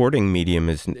the recording medium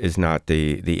is not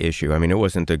the issue. I mean, it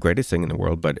wasn't the greatest thing in the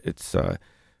world, but it's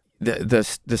the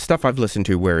stuff I've listened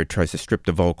to where it tries to strip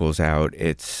the vocals out.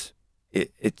 It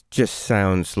just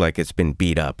sounds like it's been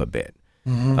beat up a bit.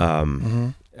 Mm-hmm.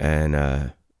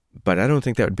 But I don't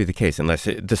think that would be the case unless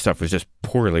the stuff was just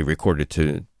poorly recorded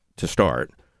to start.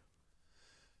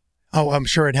 Oh, I'm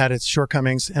sure it had its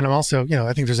shortcomings. And I'm also,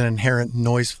 I think there's an inherent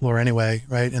noise floor anyway,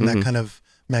 right? In that kind of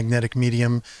magnetic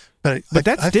medium. But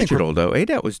that's digital, though.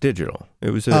 ADAT was digital.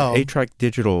 It was an 8-track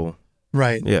digital.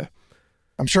 Right. Yeah.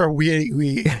 I'm sure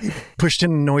we pushed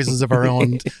in noises of our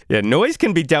own. Yeah, noise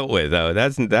can be dealt with, though.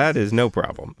 That is no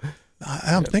problem.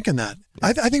 I'm thinking that.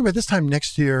 I think by this time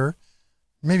next year,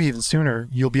 maybe even sooner,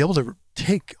 you'll be able to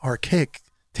take archaic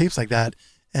tapes like that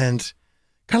and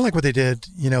kind of like what they did,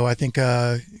 I think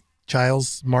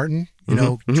Giles Martin,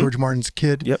 George Martin's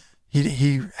kid. Yep.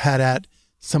 He had at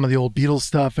some of the old Beatles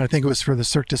stuff, and I think it was for the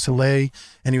Cirque du Soleil,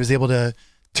 and he was able to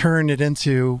turn it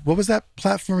into, what was that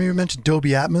platform you mentioned?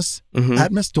 Dolby Atmos?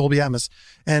 Dolby Atmos.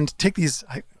 And take these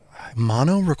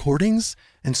mono recordings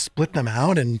and split them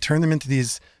out and turn them into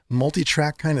these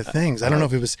multi-track kind of things. I don't know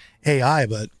if it was AI,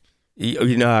 but...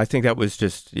 I think that was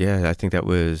I think that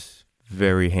was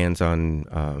very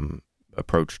hands-on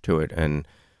approach to it. And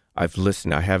I've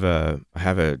listened. I have a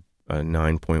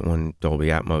 9.1 Dolby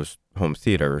Atmos home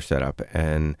theater set up,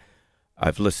 and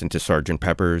I've listened to Sgt.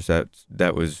 Pepper's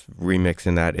that was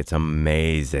remixing that. It's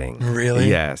amazing. Really?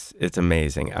 Yes, it's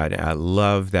amazing. I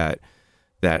love that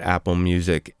Apple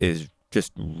Music is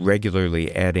just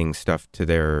regularly adding stuff to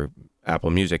their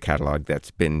Apple Music catalog that's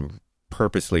been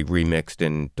purposely remixed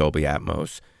in Dolby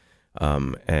Atmos.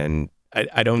 And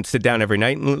I don't sit down every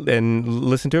night and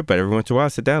listen to it, but every once in a while I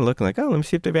sit down looking like, let me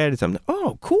see if they've added something.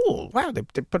 Oh, cool. Wow, they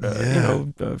put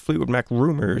Fleetwood Mac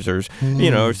Rumors or,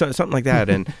 or something like that.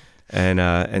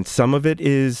 And some of it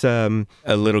is a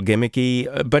little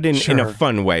gimmicky, but in a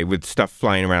fun way with stuff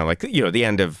flying around. Like, the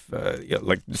end of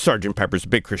like Sgt. Pepper's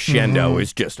Big Crescendo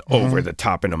is just over the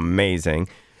top and amazing.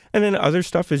 And then other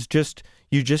stuff is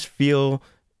you just feel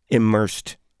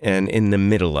immersed and in the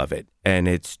middle of it. And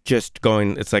it's like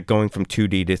going from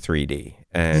 2D to 3D.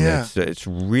 And it's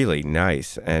really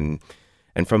nice. And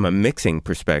from a mixing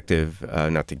perspective,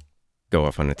 not to go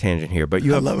off on a tangent here, but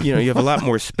you have a lot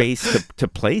more space to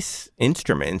place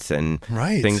instruments, and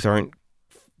things aren't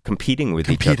competing with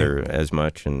each other as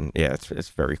much. And it's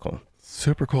very cool.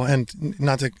 Super cool. And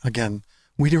not to, again,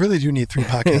 we really do need 3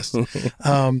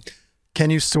 podcasts. Can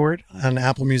you sort on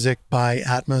Apple Music by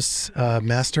Atmos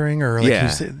mastering, or they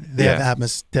have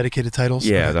Atmos dedicated titles?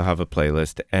 Yeah, okay. They'll have a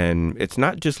playlist, and it's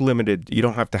not just limited. You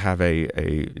don't have to have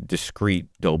a discrete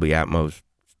Dolby Atmos,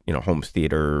 home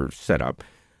theater setup.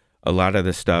 A lot of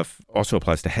the stuff also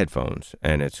applies to headphones,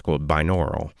 and it's called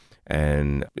binaural,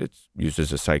 and it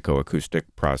uses a psychoacoustic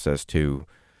process to,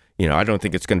 I don't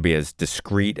think it's going to be as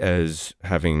discrete as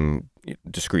having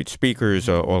discrete speakers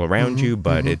all around you,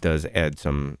 but it does add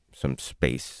some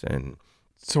space. And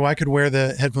so I could wear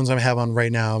the headphones I have on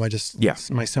right now, my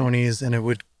Sony's, and it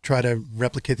would try to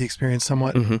replicate the experience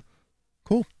somewhat.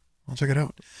 Cool. I'll check it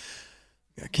out.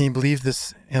 Can you believe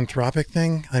this Anthropic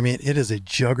thing? I mean, it is a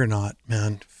juggernaut,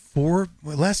 man.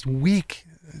 Last week,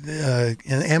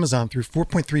 Amazon threw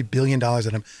 $4.3 billion at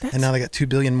them, and now they got $2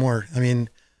 billion more. I mean,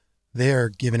 they are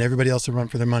giving everybody else a run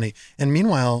for their money. And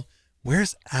meanwhile,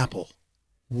 where's Apple?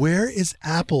 Where is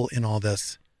Apple in all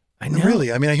this? I know.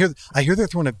 Really, I mean, I hear they're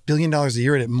throwing $1 billion a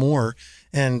year at it more,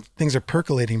 and things are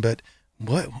percolating. But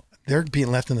what? They're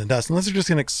being left in the dust unless they're just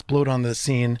going to explode on the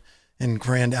scene in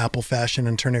grand Apple fashion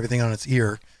and turn everything on its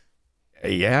ear.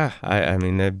 Yeah, I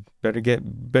mean, they better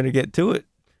get to it.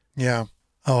 Yeah.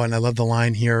 Oh, and I love the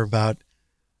line here about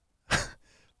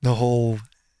the whole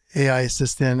AI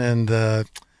assistant and the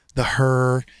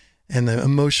her and the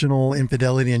emotional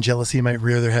infidelity and jealousy might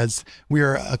rear their heads. We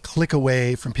are a click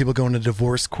away from people going to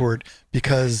divorce court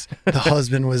because the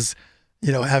husband was,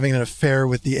 having an affair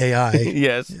with the AI.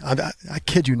 Yes. I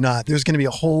kid you not. There's going to be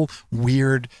a whole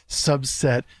weird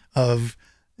subset of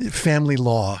family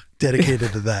law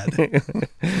dedicated to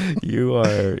that. You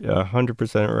are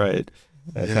 100% right.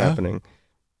 That's happening.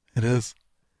 It is.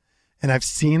 And I've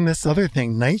seen this other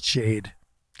thing, Nightshade,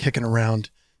 kicking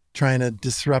around, trying to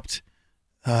disrupt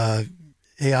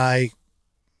AI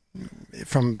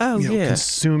from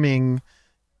consuming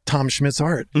Tom Schmidt's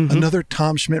art. Mm-hmm. Another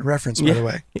Tom Schmidt reference, by the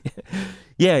way.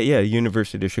 Yeah,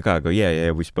 University of Chicago.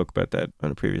 Yeah, we spoke about that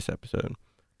on a previous episode.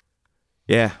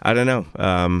 Yeah, I don't know.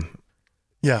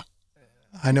 Yeah,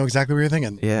 I know exactly what you're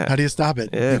thinking. Yeah. How do you stop it?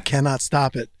 Yeah. You cannot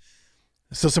stop it.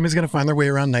 So somebody's going to find their way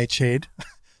around Nightshade.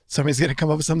 Somebody's going to come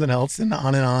up with something else and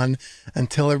on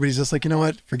until everybody's just like, you know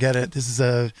what? Forget it. This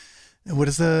is what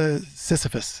is a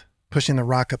Sisyphus pushing the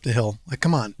rock up the hill? Like,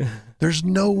 come on. There's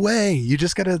no way. You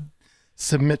just got to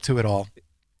submit to it all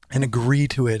and agree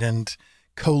to it and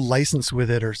co-license with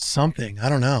it or something. I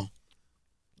don't know.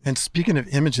 And speaking of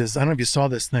images, I don't know if you saw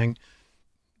this thing.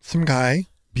 Some guy,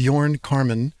 Bjorn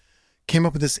Carmen, came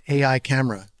up with this AI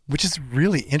camera, which is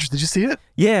really interesting. Did you see it?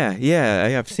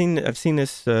 Yeah. I've seen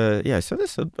this. I saw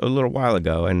this a little while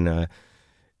ago, and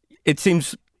it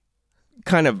seems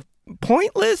kind of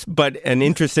pointless, but an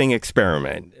interesting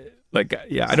experiment. Like,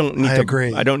 I don't need to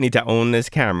agree. I don't need to own this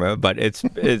camera, but it's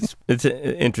an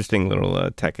interesting little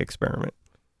tech experiment.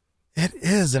 It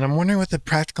is, and I'm wondering what the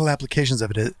practical applications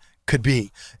of it could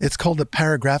be. It's called the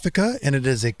Paragraphica, and it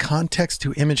is a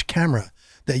context-to-image camera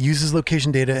that uses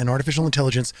location data and artificial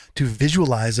intelligence to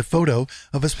visualize a photo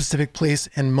of a specific place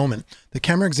and moment. The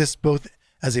camera exists both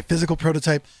as a physical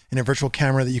prototype and a virtual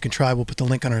camera that you can try. We'll put the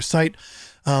link on our site.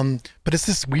 But it's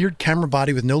this weird camera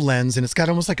body with no lens, and it's got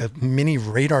almost like a mini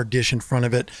radar dish in front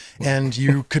of it. And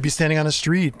you could be standing on a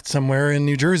street somewhere in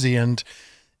New Jersey, and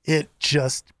it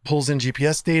just pulls in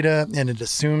GPS data, and it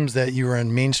assumes that you are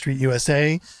in Main Street,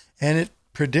 USA, and it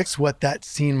predicts what that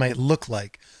scene might look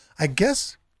like. I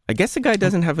guess the guy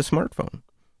doesn't have a smartphone.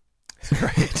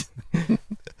 Right.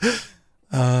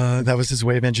 That was his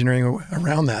way of engineering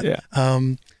around that. Yeah.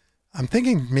 I'm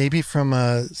thinking maybe from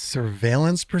a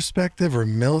surveillance perspective or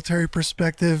military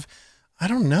perspective, I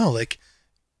don't know. Like,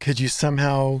 could you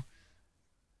somehow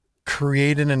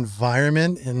create an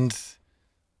environment and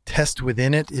test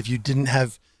within it if you didn't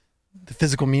have the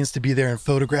physical means to be there and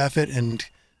photograph it and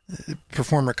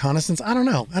perform reconnaissance? I don't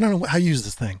know. I don't know how you use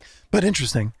this thing, but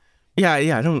interesting. Yeah.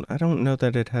 I don't know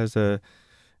that it has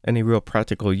any real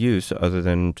practical use other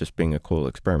than just being a cool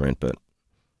experiment, but.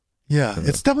 Yeah,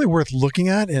 it's definitely worth looking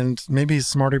at, and maybe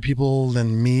smarter people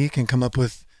than me can come up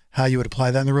with how you would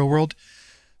apply that in the real world.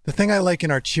 The thing I like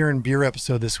in our Cheer and Beer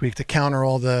episode this week, to counter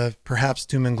all the perhaps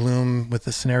doom and gloom with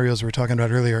the scenarios we were talking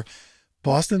about earlier,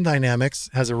 Boston Dynamics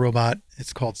has a robot.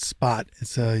 It's called Spot.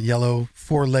 It's a yellow,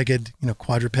 four-legged,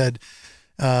 quadruped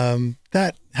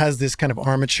that has this kind of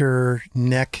armature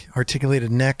neck, articulated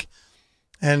neck.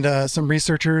 And some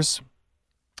researchers,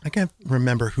 I can't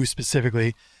remember who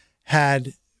specifically,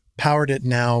 had powered it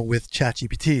now with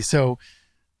ChatGPT. So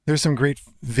there's some great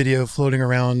video floating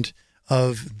around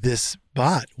of this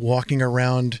bot walking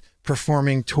around,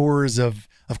 performing tours of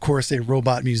course, a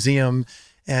robot museum.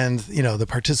 And, the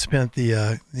participant,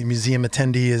 the museum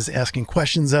attendee is asking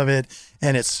questions of it,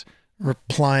 and it's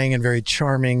replying in very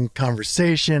charming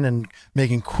conversation and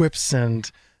making quips,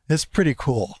 and it's pretty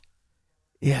cool.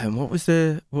 Yeah. And what was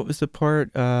the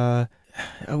part?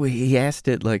 He asked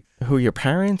it, like, who are your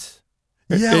parents?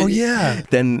 Yeah, yeah.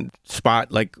 Then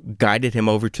Spot guided him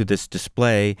over to this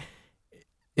display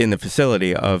in the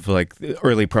facility of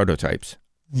early prototypes.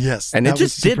 Yes, and it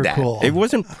just did that. Cool. It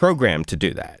wasn't programmed to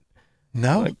do that.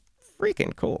 No,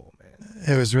 freaking cool, man.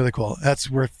 It was really cool. That's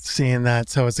worth seeing that.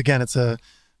 So it's a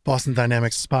Boston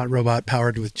Dynamics Spot robot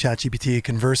powered with ChatGPT,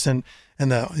 conversant, and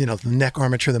the neck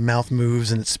armature, the mouth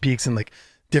moves and it speaks in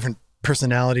different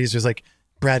personalities. There's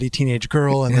bratty teenage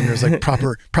girl, and then there's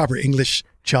proper English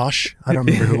Josh. I don't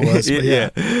remember who it was, but yeah,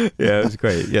 it was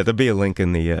great. Yeah, there'll be a link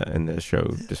in the show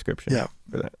description. Yeah,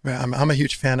 for that. I'm a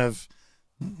huge fan of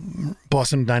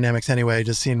Boston Dynamics anyway.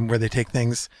 Just seeing where they take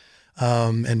things,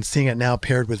 and seeing it now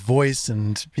paired with voice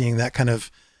and being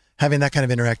having that kind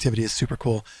of interactivity is super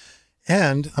cool.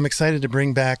 And I'm excited to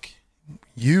bring back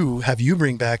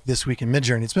bring back This Week in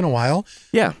Midjourney. It's been a while.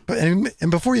 Yeah, but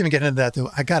and before you even get into that, though,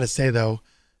 I gotta say though,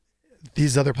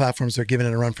 these other platforms are giving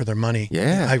it a run for their money.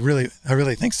 Yeah. I really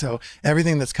think so.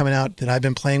 Everything that's coming out that I've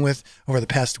been playing with over the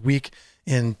past week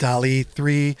in DALL-E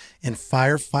 3 and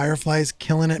Firefly's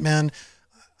killing it, man.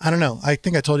 I don't know. I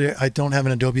think I told you I don't have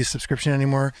an Adobe subscription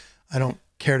anymore. I don't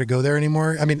care to go there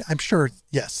anymore. I mean, I'm sure,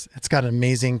 yes, it's got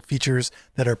amazing features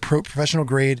that are professional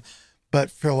grade,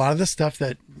 but for a lot of the stuff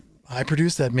that I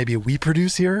produce, that maybe we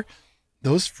produce here,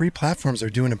 those free platforms are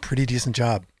doing a pretty decent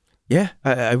job. Yeah,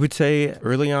 I would say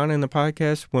early on in the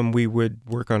podcast, when we would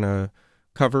work on a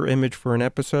cover image for an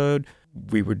episode,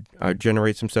 we would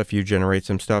generate some stuff, you generate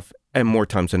some stuff, and more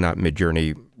times than not,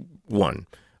 Midjourney won.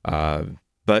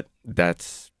 But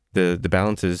that's the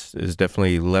balance is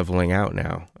definitely leveling out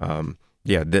now.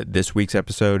 This week's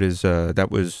episode is that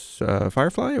was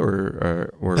Firefly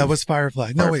or that was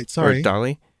Firefly. No, wait, sorry, or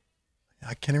Dolly.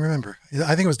 I can't even remember.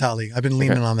 I think it was Dolly. I've been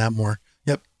leaning on that more.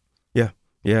 Yep.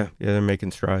 Yeah, they're making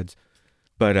strides.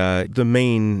 But the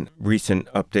main recent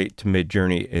update to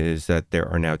Midjourney is that there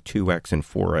are now 2x and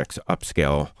 4x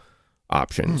upscale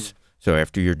options. So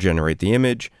after you generate the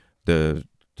image, the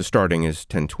starting is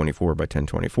 1024 by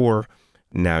 1024.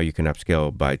 Now you can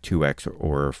upscale by 2x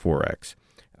or 4x.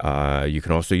 You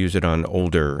can also use it on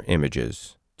older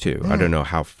images too. I don't know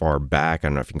how far back. I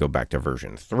don't know if you can go back to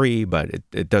version 3, but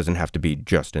it doesn't have to be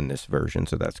just in this version.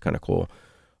 So that's kind of cool.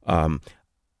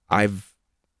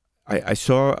 I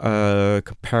saw a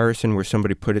comparison where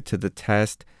somebody put it to the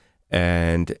test,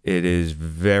 and it is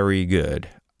very good.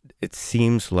 It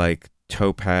seems like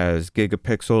Topaz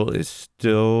Gigapixel is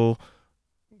still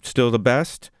the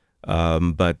best,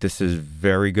 but this is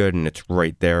very good, and it's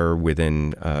right there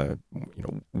within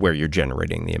where you're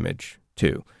generating the image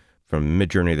too. From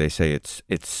Midjourney, they say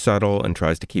it's subtle and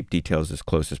tries to keep details as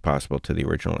close as possible to the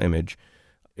original image.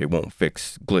 It won't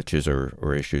fix glitches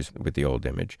or issues with the old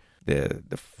image. The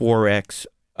 4x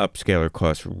upscaler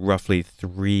costs roughly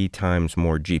 3 times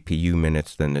more GPU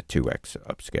minutes than the 2x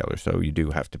upscaler. So you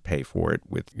do have to pay for it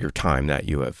with your time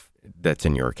that's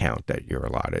in your account that you're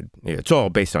allotted. It's all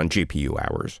based on GPU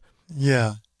hours.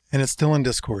 Yeah. And it's still in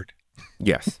Discord.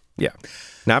 Yes. Yeah.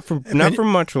 Not for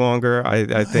much longer, I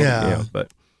think. Yeah. But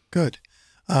good.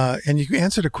 And you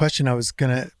answered a question I was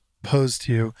going to pose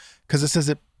to you, because it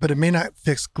says but it may not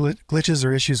fix glitches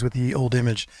or issues with the old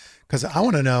image. Because I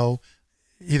want to know,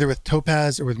 either with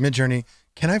Topaz or with Midjourney,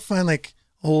 can I find like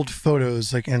old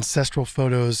photos, like ancestral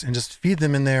photos, and just feed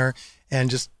them in there and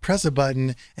just press a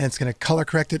button and it's going to color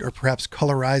correct it or perhaps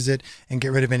colorize it and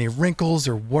get rid of any wrinkles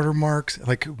or watermarks,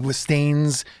 like with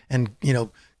stains and,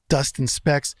 dust and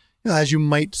specks, as you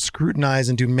might scrutinize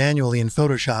and do manually in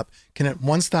Photoshop? Can it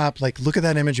one stop, like look at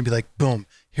that image and be like, boom,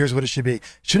 here's what it should be?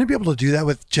 Shouldn't it be able to do that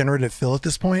with generative fill at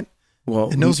this point?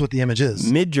 Well, it knows what the image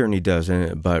is. Midjourney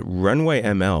doesn't, but Runway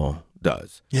ML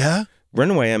does. Yeah?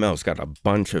 Runway ML's got a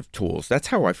bunch of tools. That's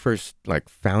how I first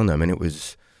found them, and it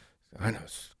was, I don't know,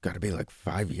 it's got to be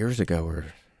 5 years ago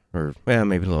or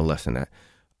maybe a little less than that.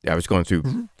 I was going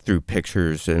through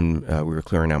pictures, and we were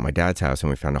clearing out my dad's house,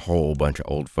 and we found a whole bunch of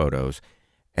old photos.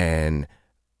 And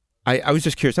I was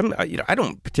just curious. I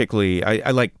don't particularly,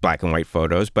 I like black and white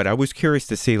photos, but I was curious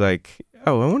to see I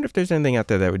wonder if there's anything out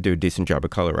there that would do a decent job of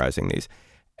colorizing these.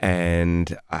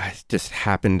 And I just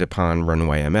happened upon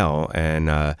Runway ML,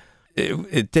 and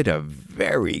it did a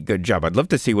very good job. I'd love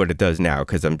to see what it does now,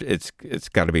 because it's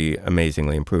got to be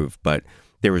amazingly improved. But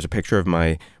there was a picture of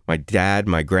my dad,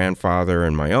 my grandfather,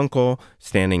 and my uncle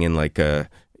standing in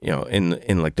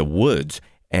in the woods,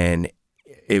 and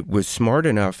it was smart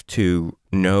enough to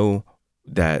know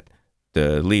that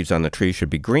the leaves on the tree should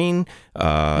be green.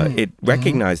 It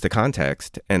recognized the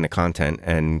context and the content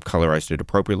and colorized it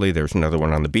appropriately. There's another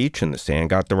one on the beach, and the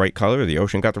sand got the right color, the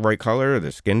ocean got the right color,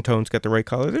 the skin tones got the right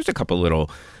color. There's a couple little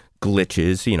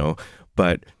glitches,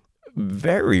 but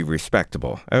very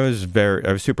respectable. I was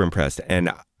super impressed.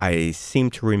 And I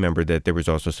seem to remember that there was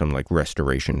also some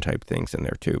restoration type things in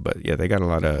there too. But yeah, they got a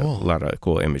lot of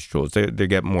cool image tools. They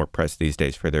get more press these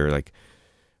days for their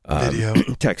video,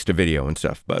 text to video and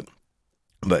stuff. But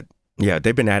yeah,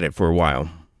 they've been at it for a while.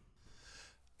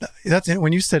 That's it.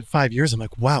 When you said 5 years, I'm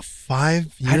like, wow,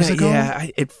 5 years ago? Yeah,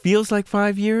 it feels like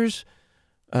 5 years.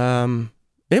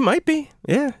 It might be.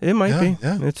 Yeah, it might be.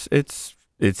 Yeah.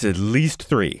 It's at least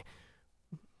 3.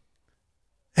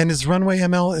 And is Runway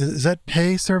ML, is that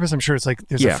pay service? I'm sure it's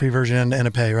there's a free version and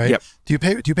a pay, right? Yep. Do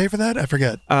you pay for that? I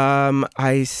forget.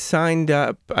 I signed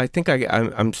up. I think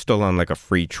I'm still on a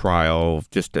free trial.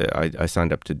 I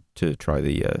signed up to try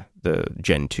the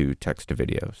Gen 2 text to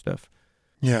video stuff.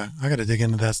 Yeah, I got to dig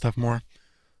into that stuff more.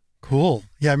 Cool.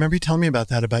 Yeah, I remember you telling me about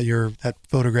that that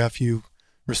photograph you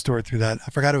restored through that.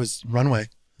 I forgot it was Runway.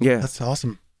 Yeah, that's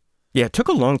awesome. Yeah, it took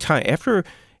a long time after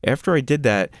I did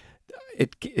that.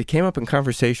 It came up in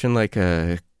conversation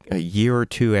a a year or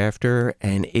two after,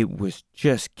 and it was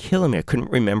just killing me. I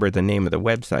couldn't remember the name of the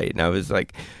website, and I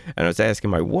was asking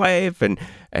my wife, and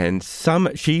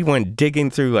she went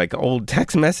digging through like old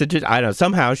text messages. I don't know,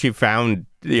 somehow she found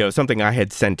something I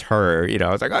had sent her. I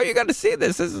was like, oh, you got to see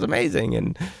this. This is amazing.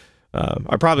 And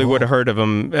I probably would have heard of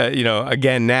them,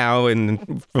 again now,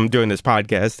 and from doing this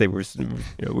podcast, they were,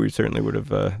 we certainly would have.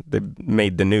 They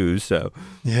made the news. So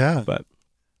yeah,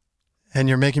 and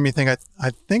you're making me think. I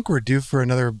think we're due for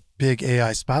another big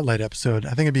AI spotlight episode.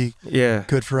 I think it'd be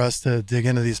good for us to dig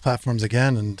into these platforms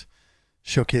again and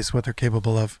showcase what they're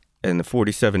capable of. And the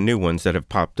 47 new ones that have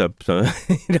popped up. So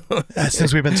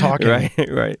since we've been talking,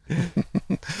 right.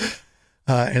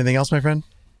 Anything else, my friend?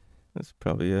 That's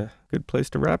probably a good place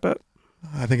to wrap up.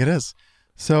 I think it is.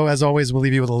 So, as always, we'll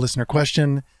leave you with a listener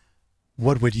question.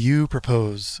 What would you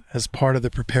propose as part of the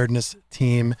preparedness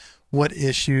team? What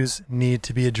issues need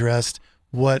to be addressed?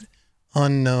 What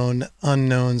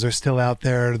unknowns are still out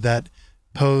there that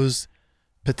pose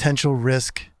potential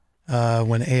risk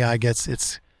when AI gets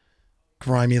its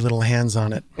grimy little hands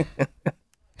on it?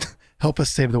 Help us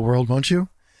save the world, won't you?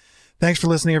 Thanks for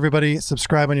listening, everybody.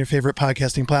 Subscribe on your favorite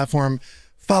podcasting platform.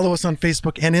 Follow us on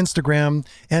Facebook and Instagram.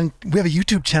 And we have a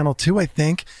YouTube channel too, I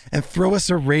think. And throw us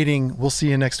a rating. We'll see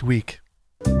you next week.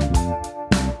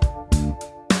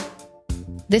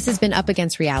 This has been Up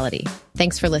Against Reality.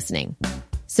 Thanks for listening.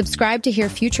 Subscribe to hear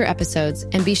future episodes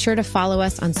and be sure to follow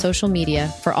us on social media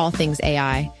for all things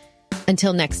AI.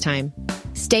 Until next time,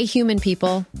 stay human,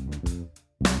 people.